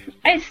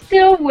 I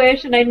still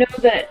wish, and I know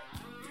that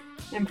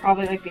I'm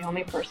probably like the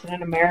only person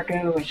in America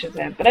who wishes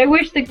it, but I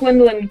wish that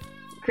Gwendolyn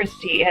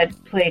Christie had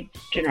played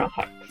General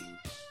Hux.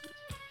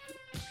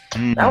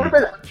 Mm.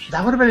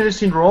 That would have been an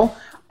interesting role.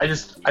 I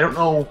don't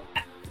know.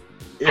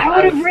 I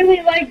would have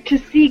really liked to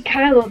see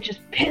Kylo just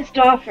pissed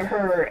off at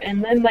her,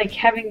 and then like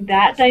having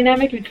that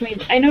dynamic between.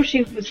 I know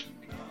she was.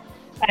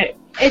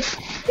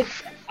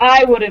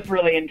 I would have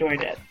really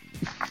enjoyed it,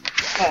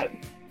 but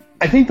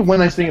I think the one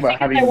nice thing about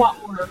having I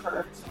want more of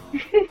her.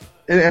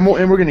 and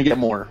we're going to get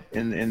more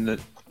in the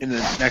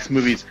next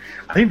movies.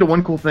 I think the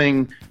one cool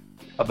thing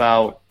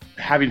about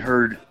having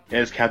her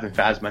as Captain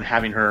Phasma and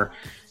having her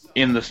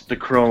in the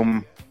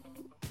chrome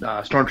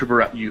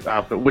stormtrooper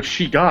outfit, which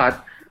she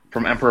got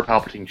from Emperor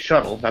Palpatine's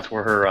shuttle, that's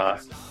where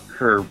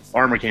her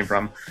armor came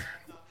from,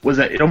 was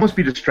that it almost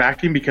be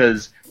distracting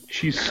because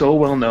she's so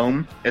well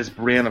known as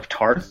Brienne of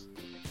Tarth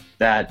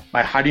that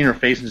by hiding her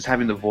face and just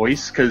having the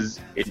voice, because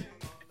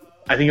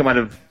I think it might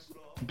have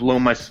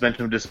blown my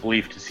suspension of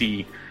disbelief to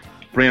see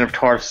Brienne of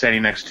Tarth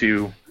standing next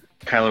to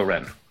Kylo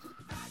Ren.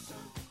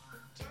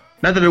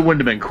 Not that it wouldn't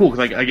have been cool,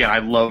 because again, I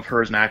love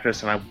her as an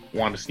actress and I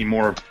want to see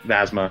more of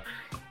Phasma,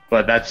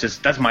 but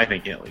that's my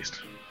thinking at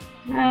least.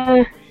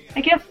 I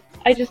guess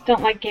I just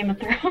don't like Game of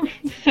Thrones,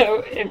 so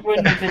it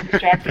wouldn't have been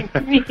distracting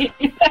for me.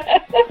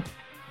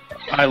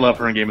 I love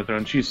her in Game of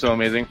Thrones. She's so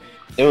amazing.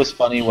 It was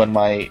funny when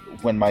my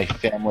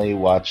family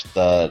watched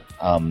the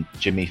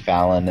Jimmy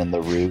Fallon and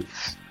the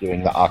Roots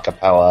doing the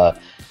acapella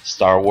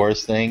Star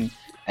Wars thing,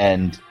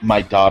 and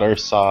my daughter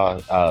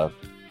saw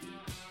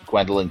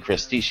Gwendolyn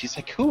Christie. She's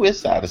like, "Who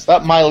is that? Is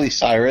that Miley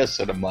Cyrus?"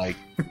 And I'm like,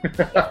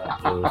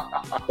 "No,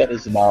 that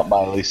is not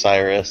Miley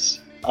Cyrus.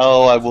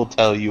 Oh, I will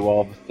tell you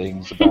all the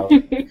things about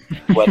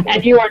Gwendolyn."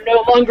 And you are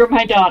no longer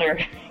my daughter.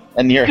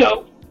 And you're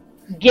Go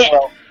get.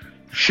 Well,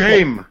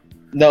 Shame.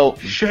 no,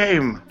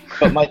 Shame.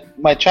 but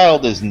my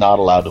child is not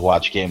allowed to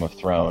watch Game of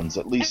Thrones,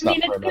 at least I mean,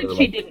 not for it's another good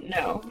she like didn't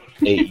know.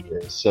 8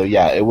 years. So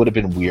yeah, it would have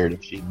been weird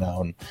if she'd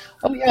known.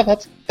 Oh yeah,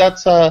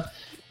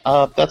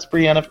 that's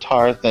Brienne of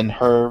Tarth and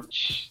her.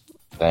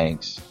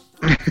 Thanks.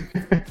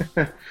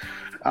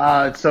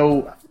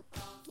 So,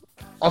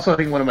 also, I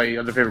think one of my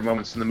other favorite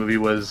moments in the movie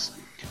was,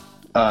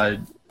 I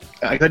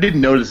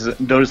didn't notice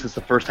this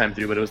the first time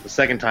through, but it was the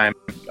second time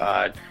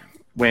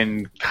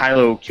when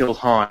Kylo kills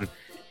Han.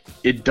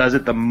 It does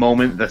it the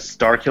moment the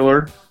Star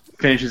Killer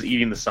finishes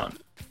eating the sun.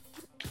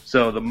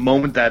 So the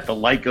moment that the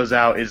light goes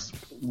out is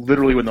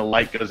literally when the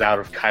light goes out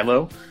of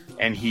Kylo,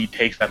 and he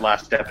takes that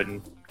last step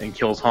and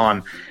kills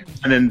Han.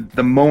 And then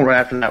the moment right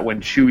after that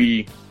when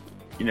Chewie,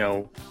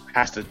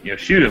 has to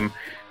shoot him,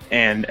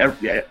 and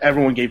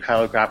everyone gave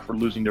Kylo crap for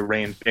losing to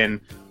Rey and Finn,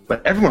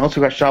 but everyone else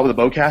who got shot with a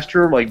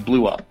bowcaster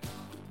blew up.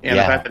 And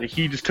the fact that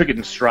he just took it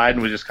in stride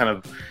and was just kind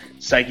of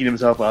psyching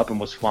himself up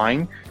and was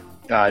fine,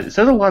 it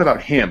says a lot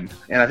about him.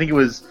 And I think it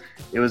was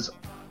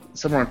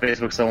somewhere on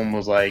Facebook someone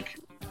was like,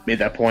 made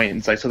that point, and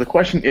it's like, so the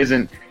question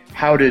isn't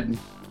how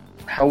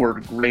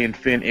were Rey and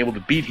Finn able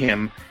to beat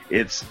him,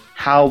 it's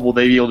how will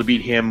they be able to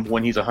beat him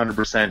when he's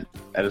 100%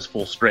 at his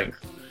full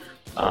strength.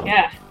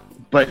 Yeah.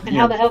 But And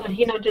how the hell did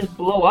he not just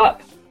blow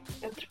up?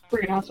 That's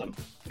freaking awesome.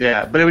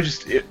 Yeah, but it was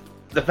just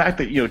the fact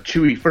that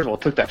Chewie first of all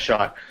took that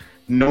shot,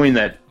 knowing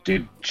that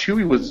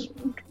Chewie was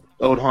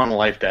owed Han a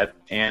life debt,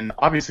 and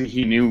obviously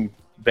he knew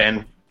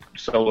Ben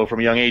Solo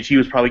from a young age. He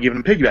was probably giving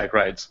him piggyback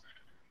rides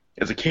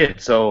as a kid.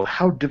 So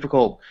how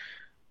difficult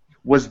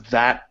was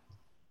that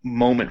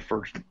moment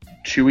for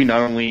Chewie?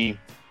 Not only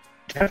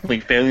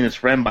definitely failing his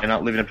friend by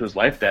not living up to his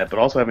life debt, but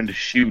also having to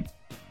shoot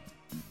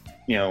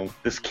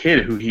this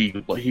kid who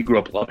he grew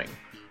up loving.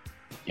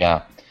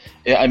 Yeah.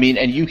 I mean,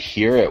 and you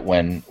hear it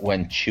when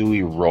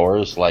Chewie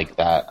roars like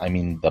that. I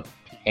mean, the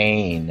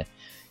pain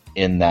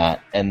in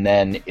that, and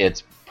then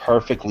it's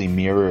perfectly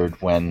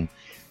mirrored when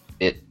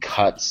it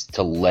cuts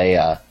to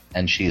Leia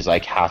and she's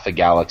like half a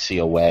galaxy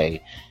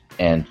away,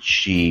 and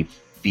she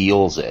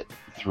feels it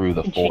through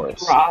the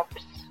Force. She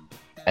drops.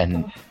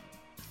 And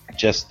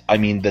just, I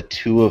mean, the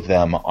two of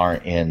them are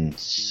in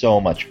so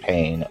much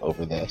pain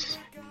over this,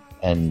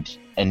 and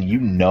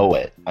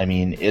it. I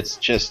mean, it's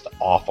just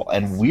awful,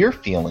 and we're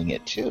feeling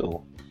it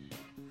too.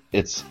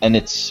 It's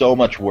so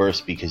much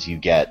worse because you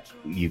get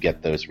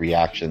those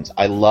reactions.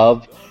 I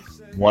love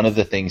one of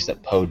the things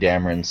that Poe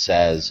Dameron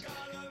says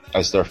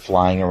as they're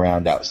flying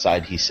around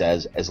outside, he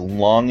says, as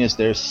long as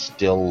there's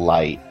still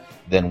light,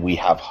 then we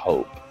have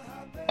hope.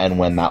 And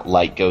when that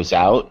light goes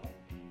out,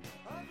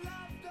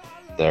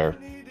 there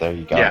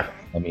you go. Yeah.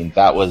 I mean,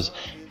 that was,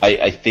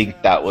 I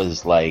think that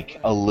was like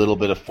a little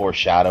bit of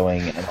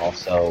foreshadowing, and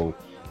also,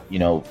 you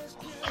know,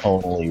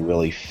 tonally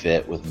really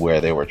fit with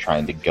where they were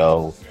trying to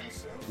go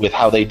with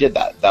how they did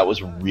that. That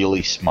was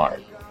really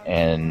smart,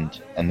 and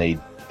they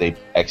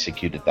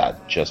executed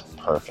that just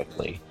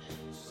perfectly.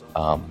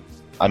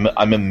 I'm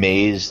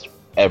amazed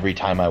every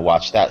time I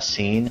watch that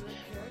scene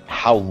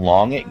how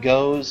long it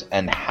goes,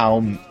 and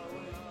how,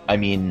 I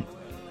mean,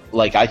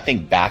 like, I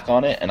think back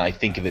on it and I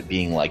think of it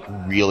being like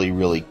really,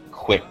 really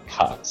quick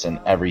cuts and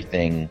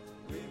everything,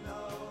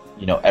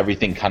 you know,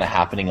 everything kind of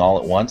happening all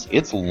at once.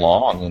 It's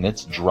long and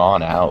it's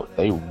drawn out.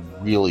 They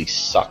really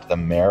suck the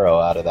marrow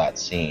out of that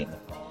scene.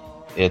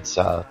 It's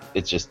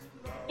just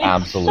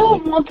absolutely.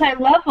 It's so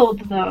multi-leveled,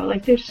 though.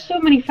 Like, there's so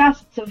many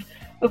facets of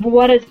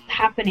what is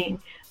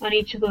happening on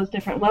each of those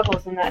different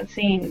levels in that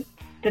scene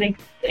that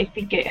I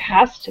think it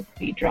has to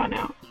be drawn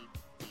out.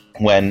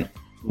 When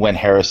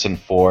Harrison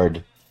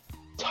Ford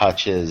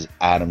touches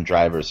Adam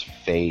Driver's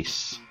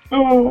face.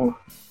 Oh,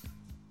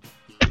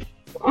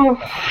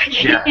 I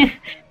can't.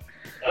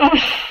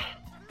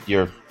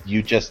 Yeah.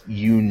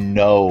 You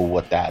know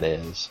what that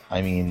is.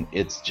 I mean,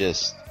 it's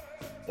just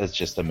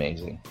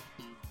amazing.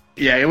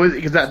 Yeah, it was,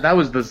 because that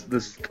was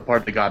this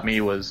part that got me,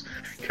 was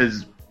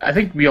because I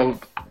think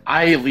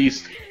I at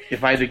least,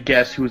 if I had to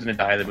guess who was going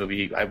to die in the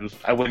movie,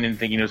 I went in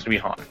thinking it was going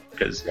to be Han,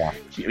 because I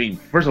mean,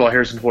 first of all,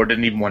 Harrison Ford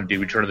didn't even want to do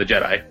Return of the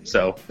Jedi,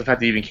 so the fact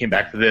that he even came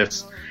back for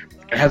this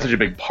and had such a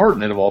big part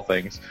in it, of all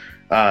things,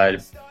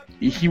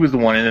 he was the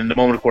one. And then the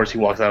moment, of course, he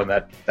walks out on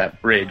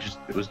that bridge,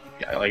 it was,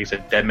 like I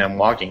said, dead man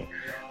walking.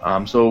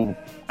 So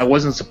I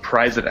wasn't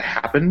surprised that it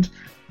happened,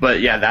 but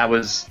yeah, that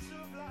was.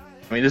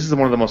 I mean, this is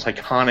one of the most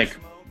iconic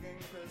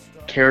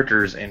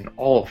characters in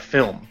all of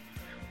film.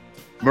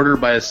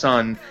 Murdered by his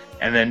son,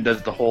 and then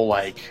does the whole,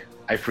 like,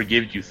 I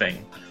forgive you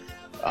thing.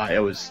 It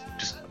was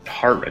just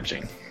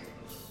heart-wrenching.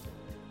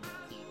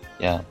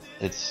 Yeah,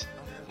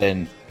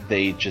 and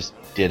they just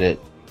did it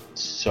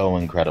so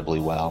incredibly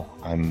well.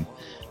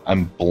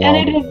 I'm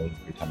blown away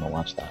every time I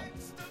watch that.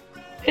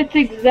 It's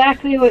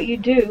exactly what you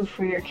do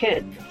for your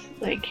kids.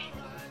 Like,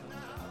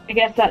 I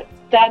guess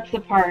that's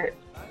the part.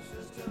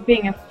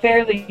 Being a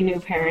fairly new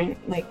parent,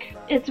 like,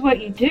 it's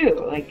what you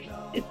do. Like,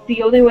 it's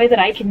the only way that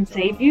I can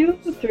save you,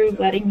 through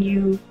letting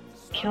you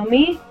kill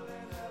me.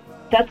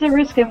 That's a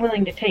risk I'm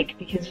willing to take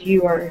because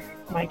you are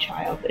my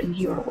child and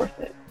you are worth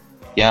it.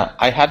 Yeah,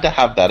 I had to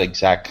have that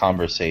exact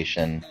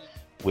conversation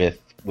with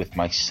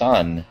my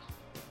son,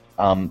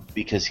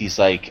 because he's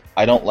like,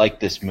 I don't like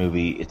this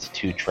movie, it's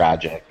too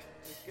tragic.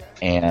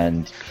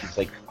 And he's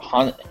like,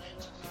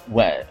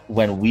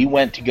 when we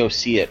went to go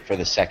see it for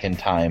the second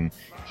time,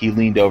 he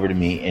leaned over to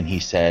me and he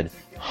said,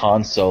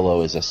 Han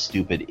Solo is a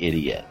stupid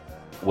idiot,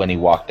 when he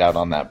walked out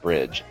on that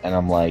bridge. And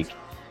I'm like,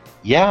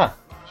 yeah,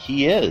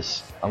 he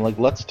is. I'm like,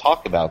 let's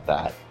talk about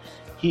that.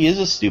 He is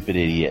a stupid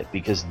idiot,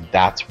 because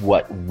that's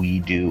what we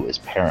do as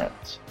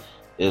parents.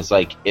 It's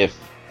like, if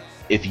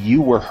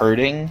you were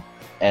hurting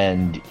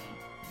and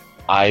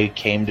I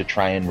came to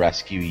try and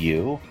rescue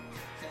you,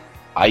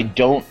 I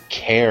don't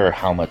care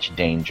how much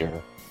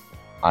danger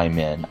I'm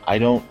in. I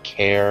don't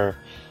care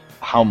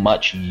how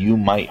much you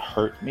might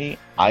hurt me.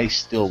 I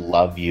still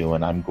love you,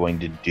 and I'm going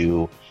to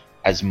do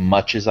as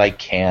much as I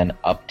can,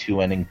 up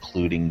to and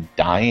including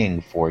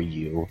dying for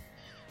you,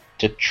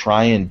 to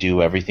try and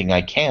do everything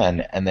I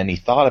can. And then he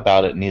thought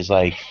about it and he's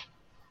like,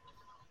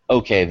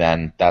 okay,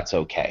 then that's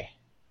okay.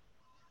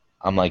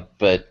 I'm like,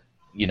 but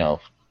you know,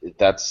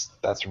 that's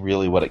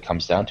really what it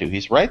comes down to.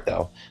 He's right,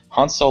 though.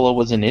 Han Solo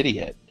was an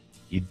idiot.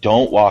 You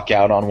don't walk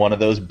out on one of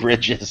those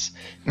bridges.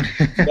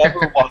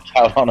 Never walk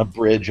out on a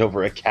bridge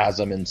over a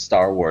chasm in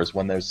Star Wars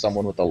when there's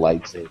someone with a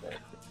lightsaber.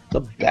 It's a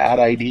bad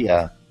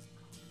idea.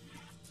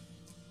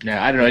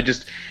 Yeah, I don't know.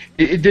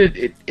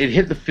 It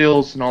hit the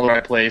feels in all the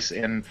right place,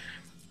 and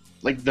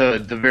like the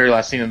very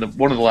last scene,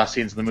 one of the last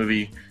scenes in the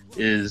movie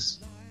is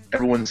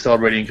everyone's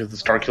celebrating because the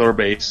Starkiller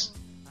base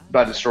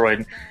got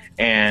destroyed,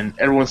 and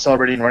everyone's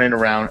celebrating, running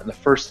around, and the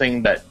first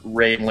thing that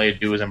Rey and Leia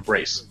do is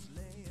embrace.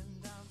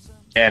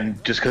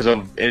 And just because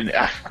of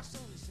yeah,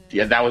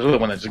 that was the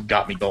one that just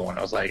got me going.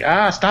 I was like,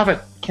 stop it!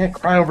 Can't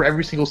cry over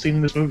every single scene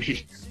in this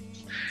movie.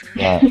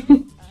 Yeah.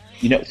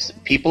 You know,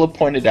 people have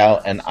pointed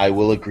out, and I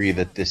will agree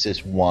that this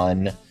is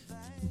one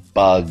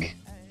bug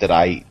that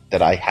I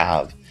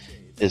have,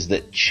 is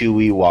that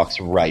Chewie walks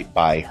right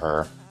by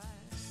her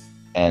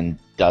and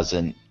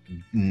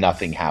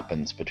nothing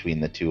happens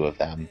between the two of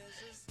them.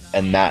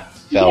 And that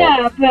felt...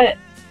 Yeah,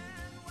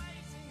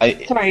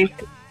 but... Sorry.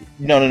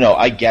 No,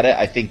 I get it.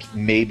 I think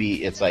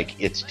maybe it's like,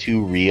 it's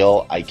too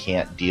real, I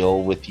can't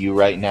deal with you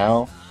right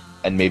now.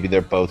 And maybe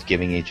they're both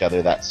giving each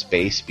other that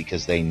space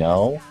because they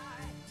know.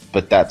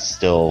 But that's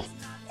still...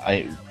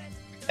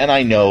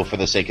 I know for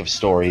the sake of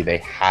story they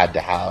had to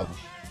have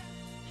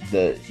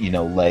the,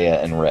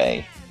 Leia and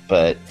Rey.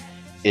 But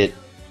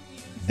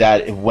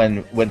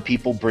when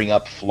people bring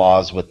up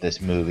flaws with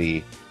this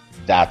movie,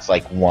 that's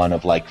like one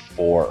of like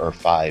 4 or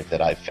 5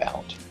 that I've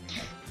found.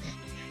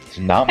 There's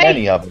not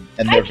many of them,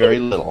 and they're very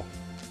little.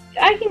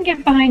 I can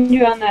get behind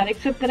you on that,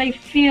 except that I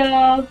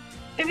feel,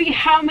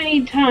 how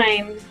many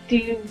times do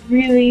you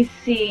really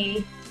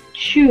see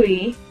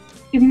Chewie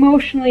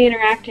emotionally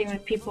interacting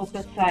with people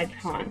besides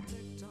Han?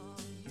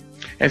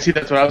 And see,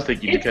 that's what I was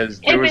thinking, because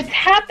it's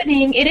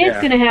happening, it is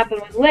going to happen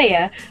with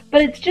Leia,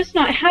 but it's just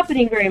not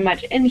happening very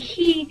much. And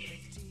he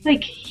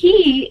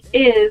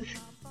is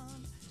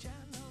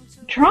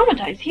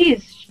traumatized. He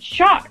is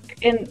shocked,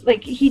 and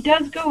like he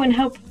does go and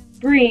help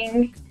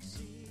bring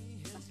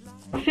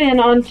Finn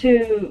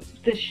onto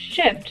the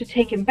ship to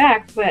take him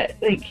back, but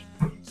like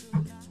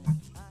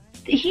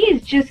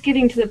he's just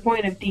getting to the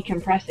point of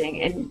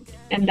decompressing,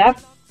 and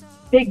that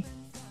big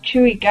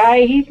Chewie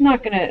guy, he's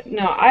not gonna.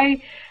 No,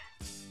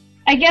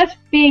 I guess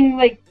being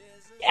like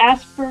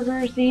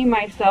Asperger's-y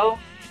myself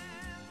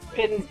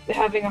and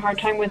having a hard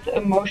time with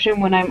emotion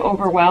when I'm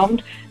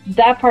overwhelmed,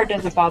 that part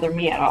doesn't bother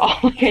me at all.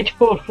 Like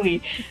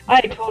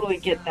I totally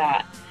get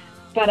that.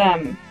 But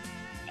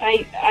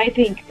I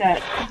think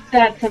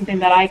that's something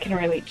that I can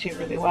relate to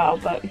really well,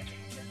 but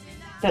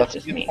that's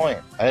just a good me. point.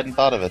 I hadn't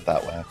thought of it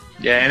that way.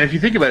 Yeah, and if you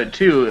think about it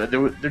too,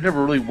 there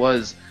never really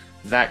was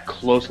that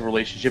close of a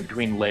relationship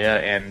between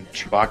Leia and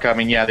Chewbacca. I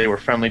mean, yeah, they were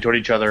friendly toward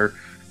each other,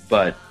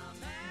 but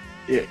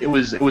it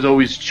was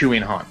always Chewie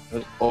and Han. It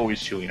was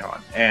always Chewie and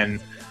Han,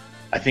 and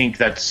I think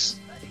that's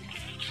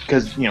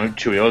because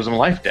Chewie owes him a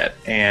life debt,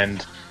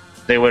 and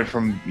they went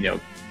from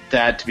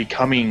that to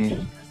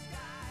becoming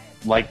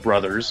like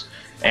brothers.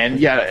 And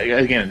yeah,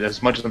 again,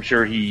 as much as I'm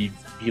sure he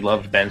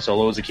loved Ben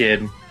Solo as a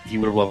kid, he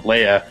would have loved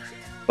Leia,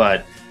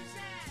 but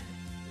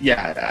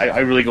yeah, I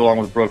really go along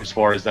with Brooke as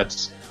far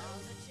as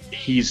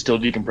he's still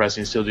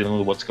decompressing, still dealing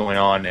with what's going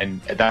on,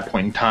 and at that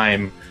point in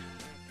time,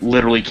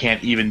 literally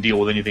can't even deal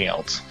with anything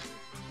else.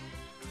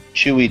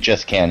 Chewie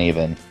just can't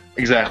even.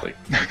 Exactly.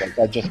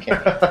 I just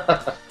can't.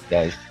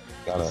 Guys,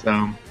 got it.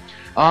 So,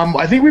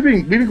 I think we've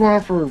been going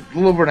on for a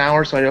little over an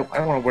hour, so I don't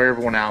want to wear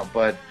everyone out,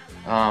 but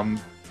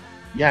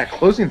yeah,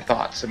 closing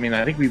thoughts. I mean,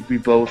 I think we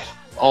both,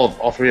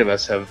 all three of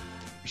us, have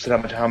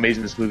said how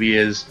amazing this movie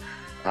is.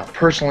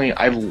 Personally,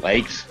 I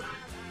liked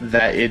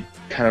that it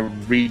kind of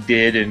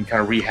redid and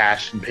kind of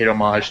rehashed and paid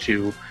homage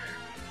to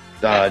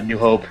New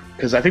Hope,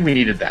 because I think we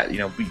needed that.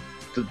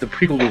 The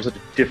prequel was such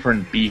a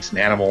different beast and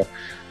animal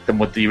than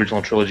what the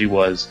original trilogy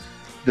was.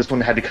 This one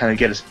had to kind of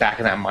get us back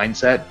in that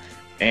mindset,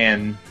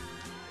 and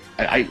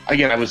I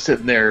was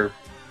sitting there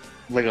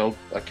like a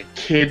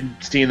kid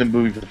seeing the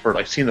movie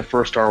seeing the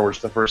first Star Wars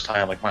for the first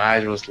time. Like my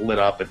eyes were just lit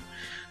up, and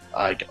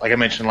like I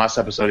mentioned in the last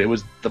episode, it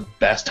was the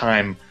best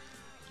time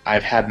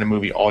I've had in a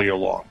movie all year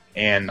long.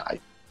 And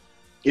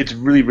it's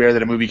really rare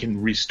that a movie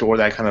can restore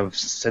that kind of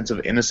sense of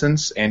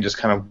innocence and just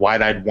kind of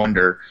wide-eyed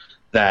wonder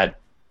that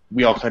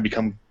we all kind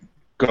of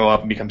grow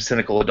up and become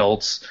cynical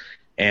adults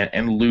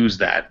and lose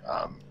that.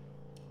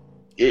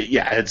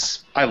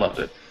 I loved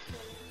it.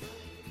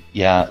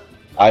 Yeah,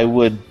 I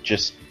would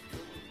just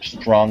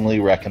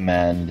strongly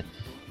recommend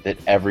that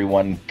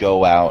everyone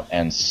go out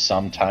and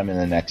sometime in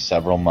the next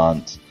several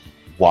months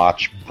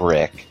watch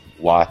Brick,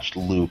 watch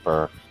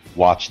Looper,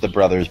 watch The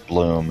Brothers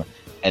Bloom,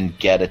 and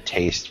get a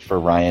taste for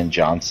Rian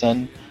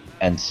Johnson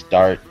and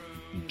start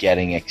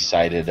getting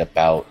excited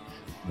about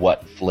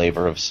what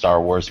flavor of Star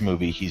Wars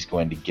movie he's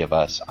going to give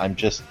us.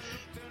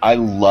 I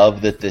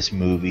love that this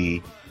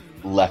movie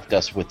left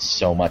us with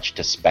so much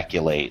to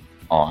speculate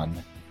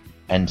on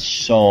and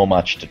so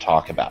much to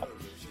talk about,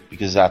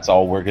 because that's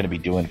all we're going to be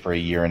doing for a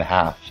year and a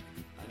half.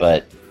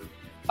 But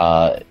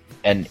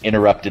and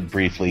interrupted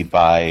briefly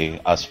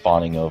by us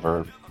fawning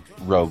over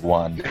Rogue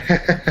One.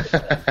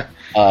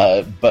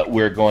 But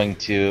we're going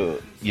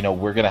to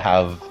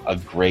have a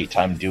great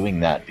time doing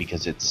that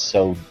because it's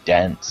so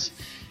dense.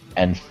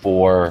 And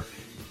for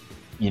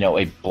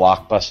a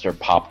blockbuster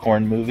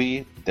popcorn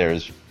movie,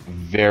 there's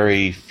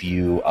very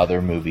few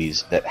other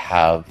movies that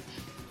have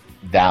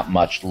that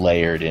much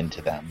layered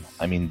into them.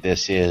 I mean,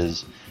 this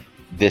is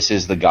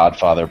The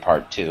Godfather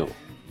Part 2.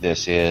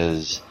 This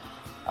is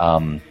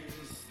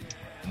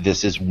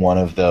one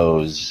of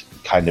those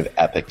kind of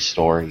epic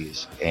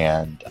stories,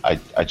 and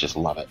I just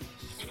love it.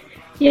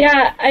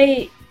 Yeah,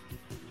 I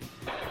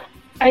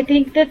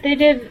think that they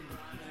did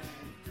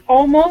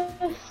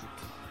almost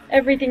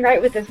everything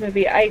right with this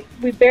movie.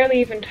 We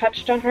barely even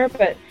touched on her,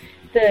 but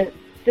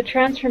the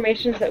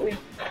transformations that we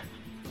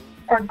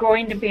are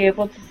going to be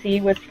able to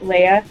see with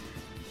Leia,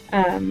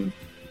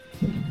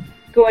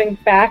 going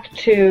back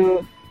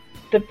to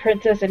the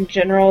princess in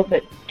general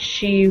that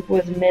she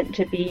was meant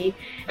to be,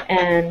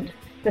 and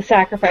the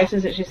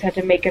sacrifices that she's had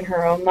to make in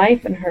her own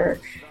life and her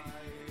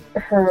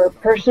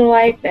personal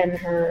life and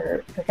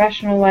her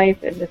professional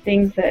life, and the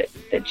things that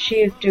she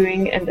is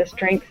doing and the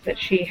strength that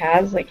she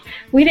has. Like,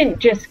 we didn't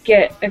just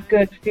get a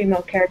good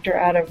female character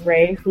out of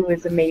Rey, who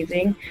is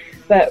amazing,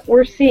 but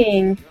we're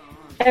seeing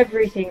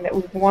everything that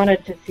we've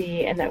wanted to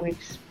see and that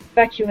we've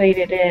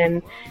speculated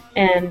in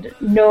and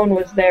known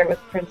was there with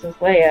Princess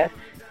Leia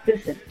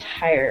this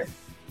entire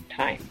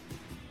time.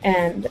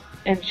 And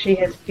she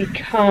has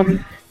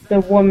become the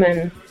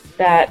woman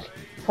that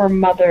her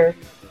mother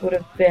would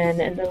have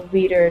been and the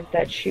leader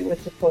that she was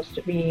supposed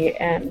to be.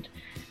 And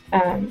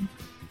I'm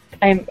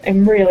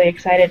really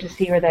excited to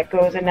see where that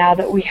goes. And now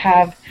that we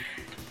have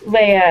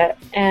Leia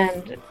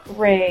and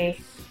Rey,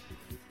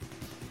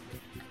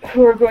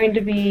 who are going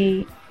to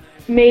be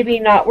maybe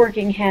not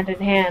working hand in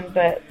hand,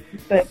 but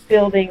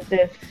building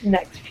this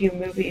next few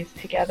movies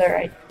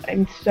together,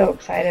 I'm so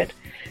excited.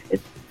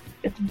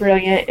 It's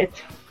brilliant. It's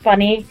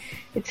funny.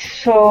 It's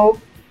so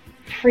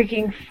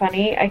freaking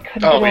funny. I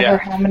couldn't remember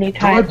how many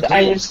times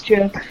I was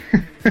just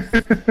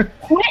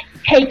quit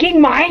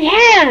taking my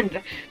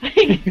hand.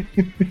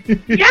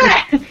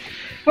 Yes,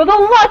 for the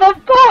love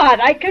of God,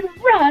 I can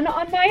run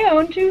on my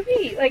own 2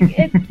 feet. Like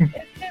it's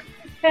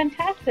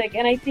fantastic,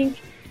 and I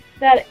think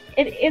that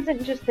it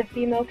isn't just the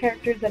female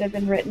characters that have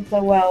been written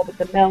so well, but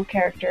the male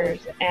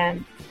characters,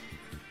 and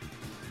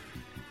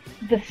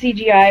the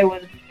CGI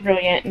was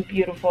brilliant and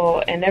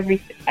beautiful, and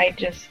everything.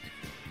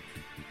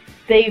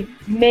 They've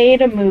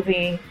made a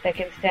movie that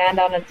can stand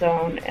on its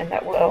own and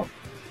that will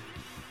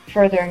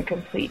further and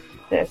complete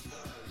this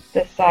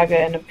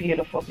saga in a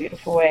beautiful,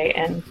 beautiful way.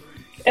 And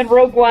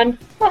Rogue One,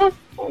 I'm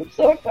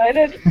so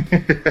excited.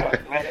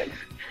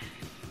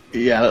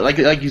 Yeah,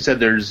 like you said,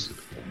 there's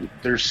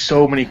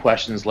so many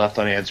questions left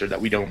unanswered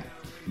that we don't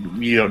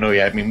know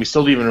yet. I mean, we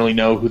still don't even really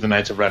know who the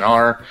Knights of Ren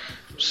are.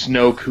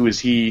 Snoke, who is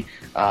he?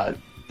 The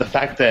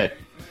fact that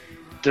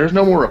there's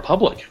no more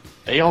Republic.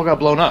 They all got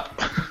blown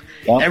up.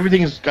 Yeah.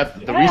 Everything's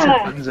got the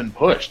reset buttons and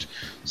pushed.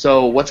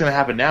 So what's going to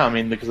happen now? I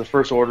mean, because the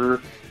First Order,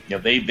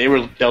 they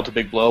were dealt a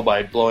big blow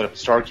by blowing up the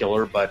Star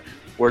Killer, but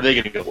where are they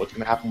going to go? What's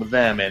going to happen with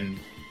them? And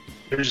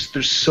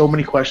there's so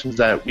many questions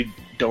that we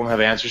don't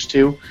have answers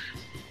to.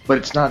 But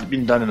it's not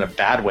been done in a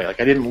bad way. Like,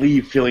 I didn't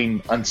leave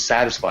feeling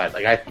unsatisfied.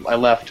 Like, I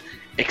left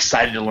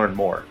excited to learn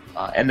more,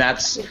 and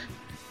that's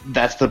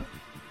the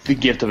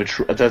gift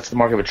of that's the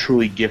mark of a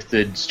truly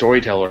gifted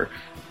storyteller,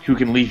 who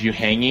can leave you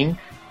hanging,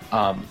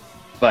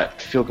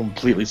 but feel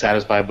completely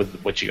satisfied with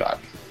what you got.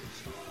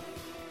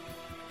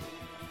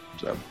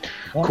 So,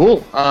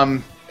 cool.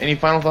 Any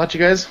final thoughts, you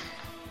guys?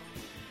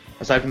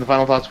 Aside from the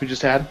final thoughts we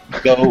just had,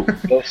 go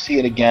see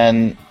it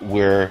again.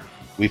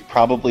 We've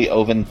probably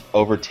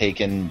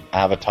overtaken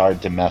Avatar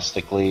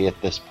domestically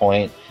at this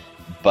point,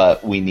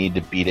 but we need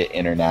to beat it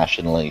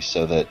internationally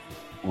so that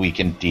we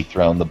can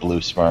dethrone the Blue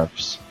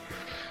Smurfs.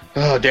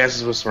 Oh,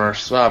 Dances with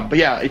Smurfs. But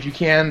yeah, if you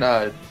can,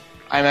 IMAX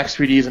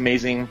 3D is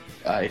amazing.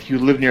 If you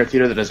live near a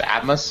theater that does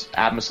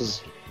Atmos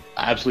is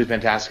absolutely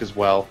fantastic as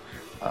well.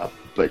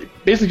 But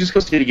basically just go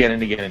see it again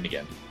and again and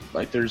again.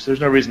 Like, there's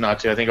no reason not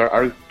to. I think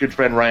our good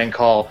friend Ryan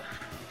Call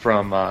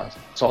from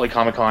Salt Lake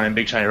Comic Con and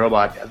Big Shiny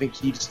Robot, I think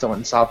he just went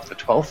and saw it for the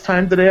 12th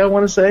time today, I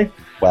want to say.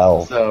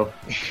 Well. So,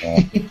 yeah.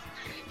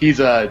 he's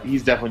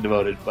definitely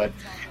devoted. But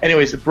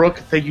anyways, Brooke,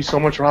 thank you so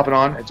much for hopping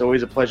on. It's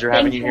always a pleasure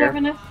having you here.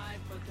 Having us.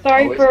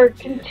 Sorry for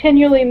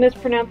continually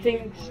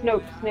mispronouncing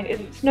Snoke. Is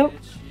it Snoke?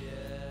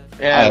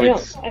 Yeah,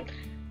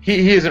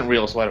 he isn't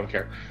real, so I don't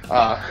care.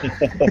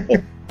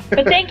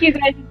 But thank you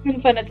guys. It's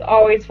been fun. It's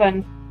always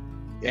fun.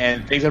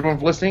 And thanks everyone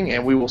for listening,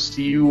 and we will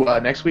see you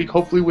next week,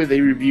 hopefully with a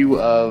review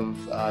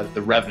of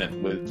The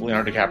Revenant with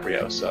Leonardo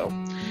DiCaprio. So,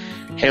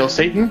 hail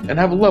Satan, and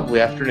have a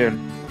lovely afternoon.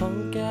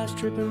 Punk ass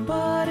tripping,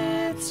 but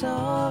it's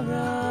alright.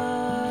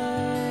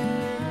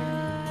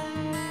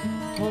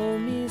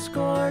 Homie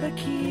scored a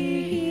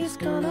key, he's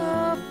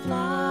gonna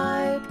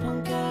fly.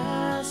 Punk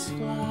ass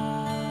fly.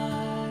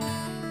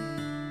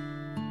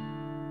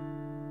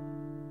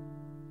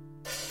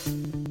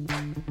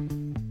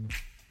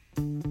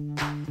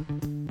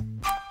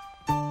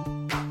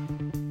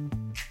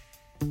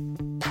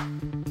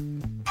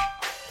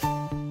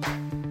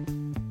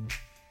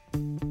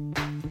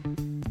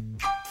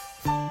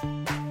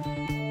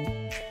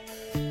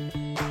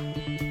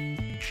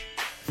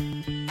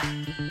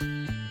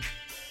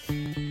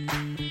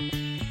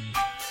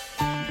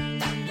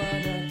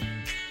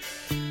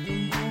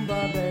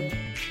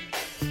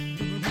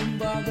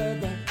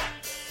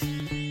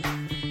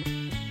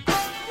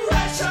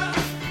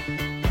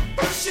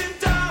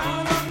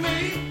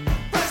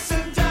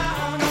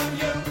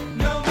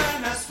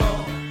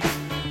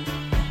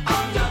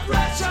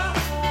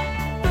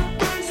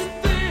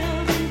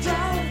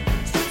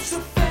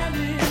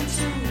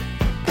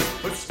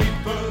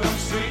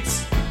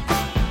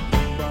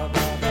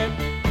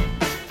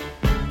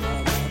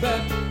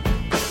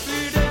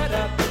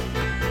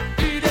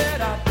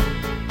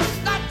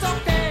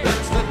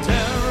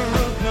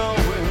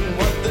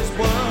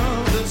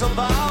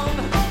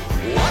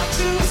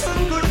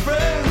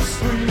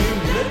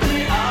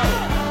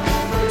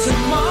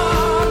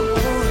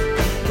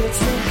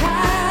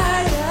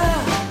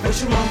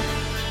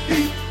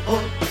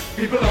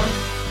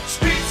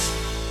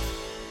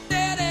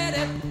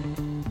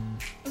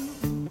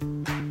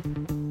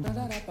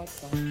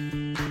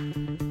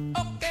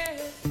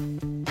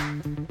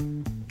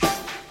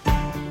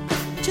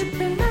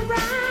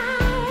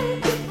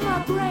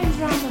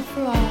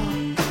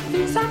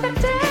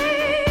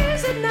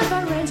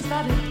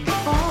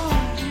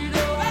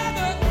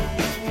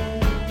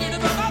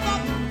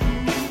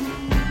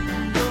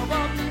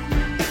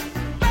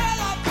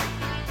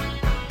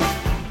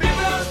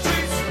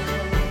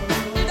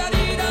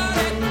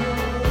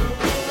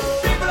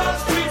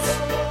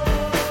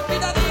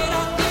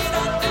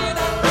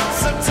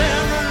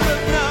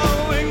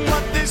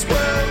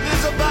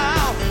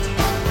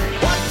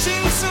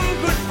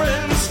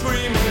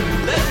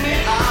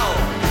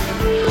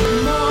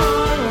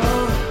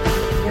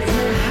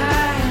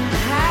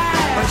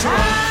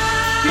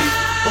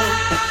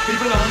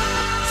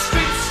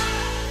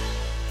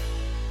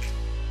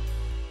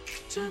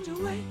 turned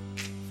away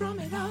from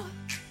it all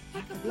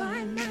like a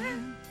blind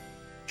man.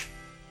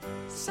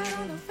 Sat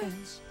on the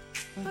fence,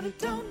 but it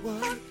don't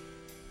work.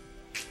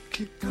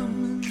 Keep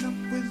coming up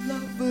with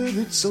love, but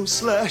it's so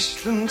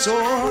slashed and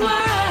torn.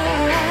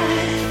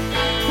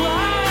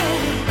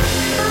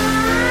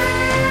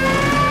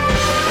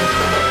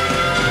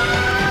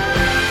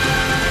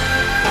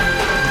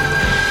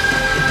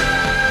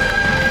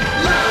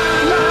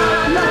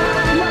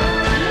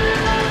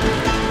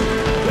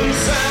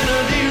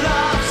 Insanity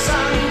loves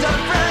under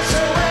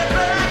pressure, we're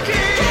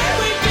breaking. Can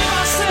we give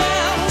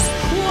ourselves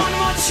one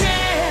more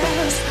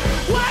chance?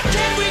 Why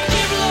can't we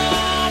give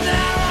love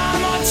that one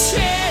more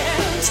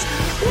chance?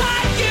 Why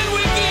can't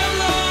we give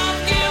love,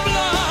 give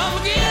love,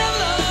 give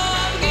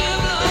love, give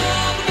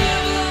love,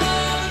 give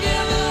love, give love,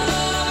 give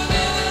love,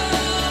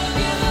 give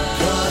love?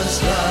 'Cause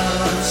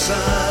love's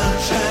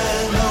such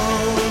an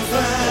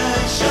old-fashioned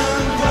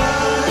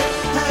word,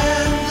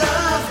 and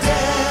love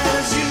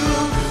dares you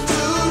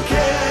to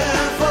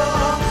care for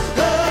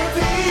the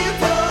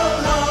people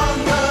on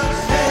the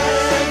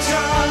edge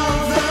of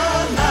the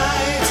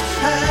night,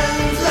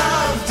 and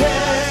love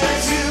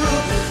dares you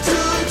to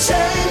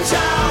change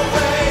our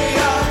way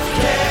of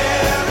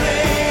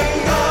caring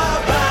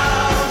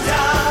about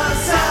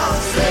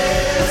ourselves.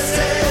 This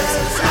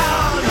is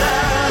our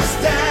last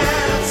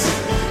dance.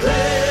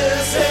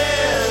 This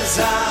is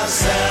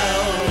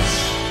ourselves.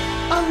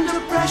 Under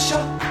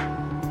pressure.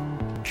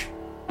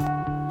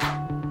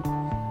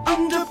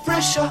 Under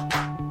pressure.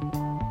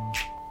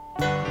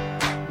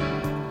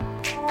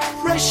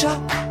 Pressure.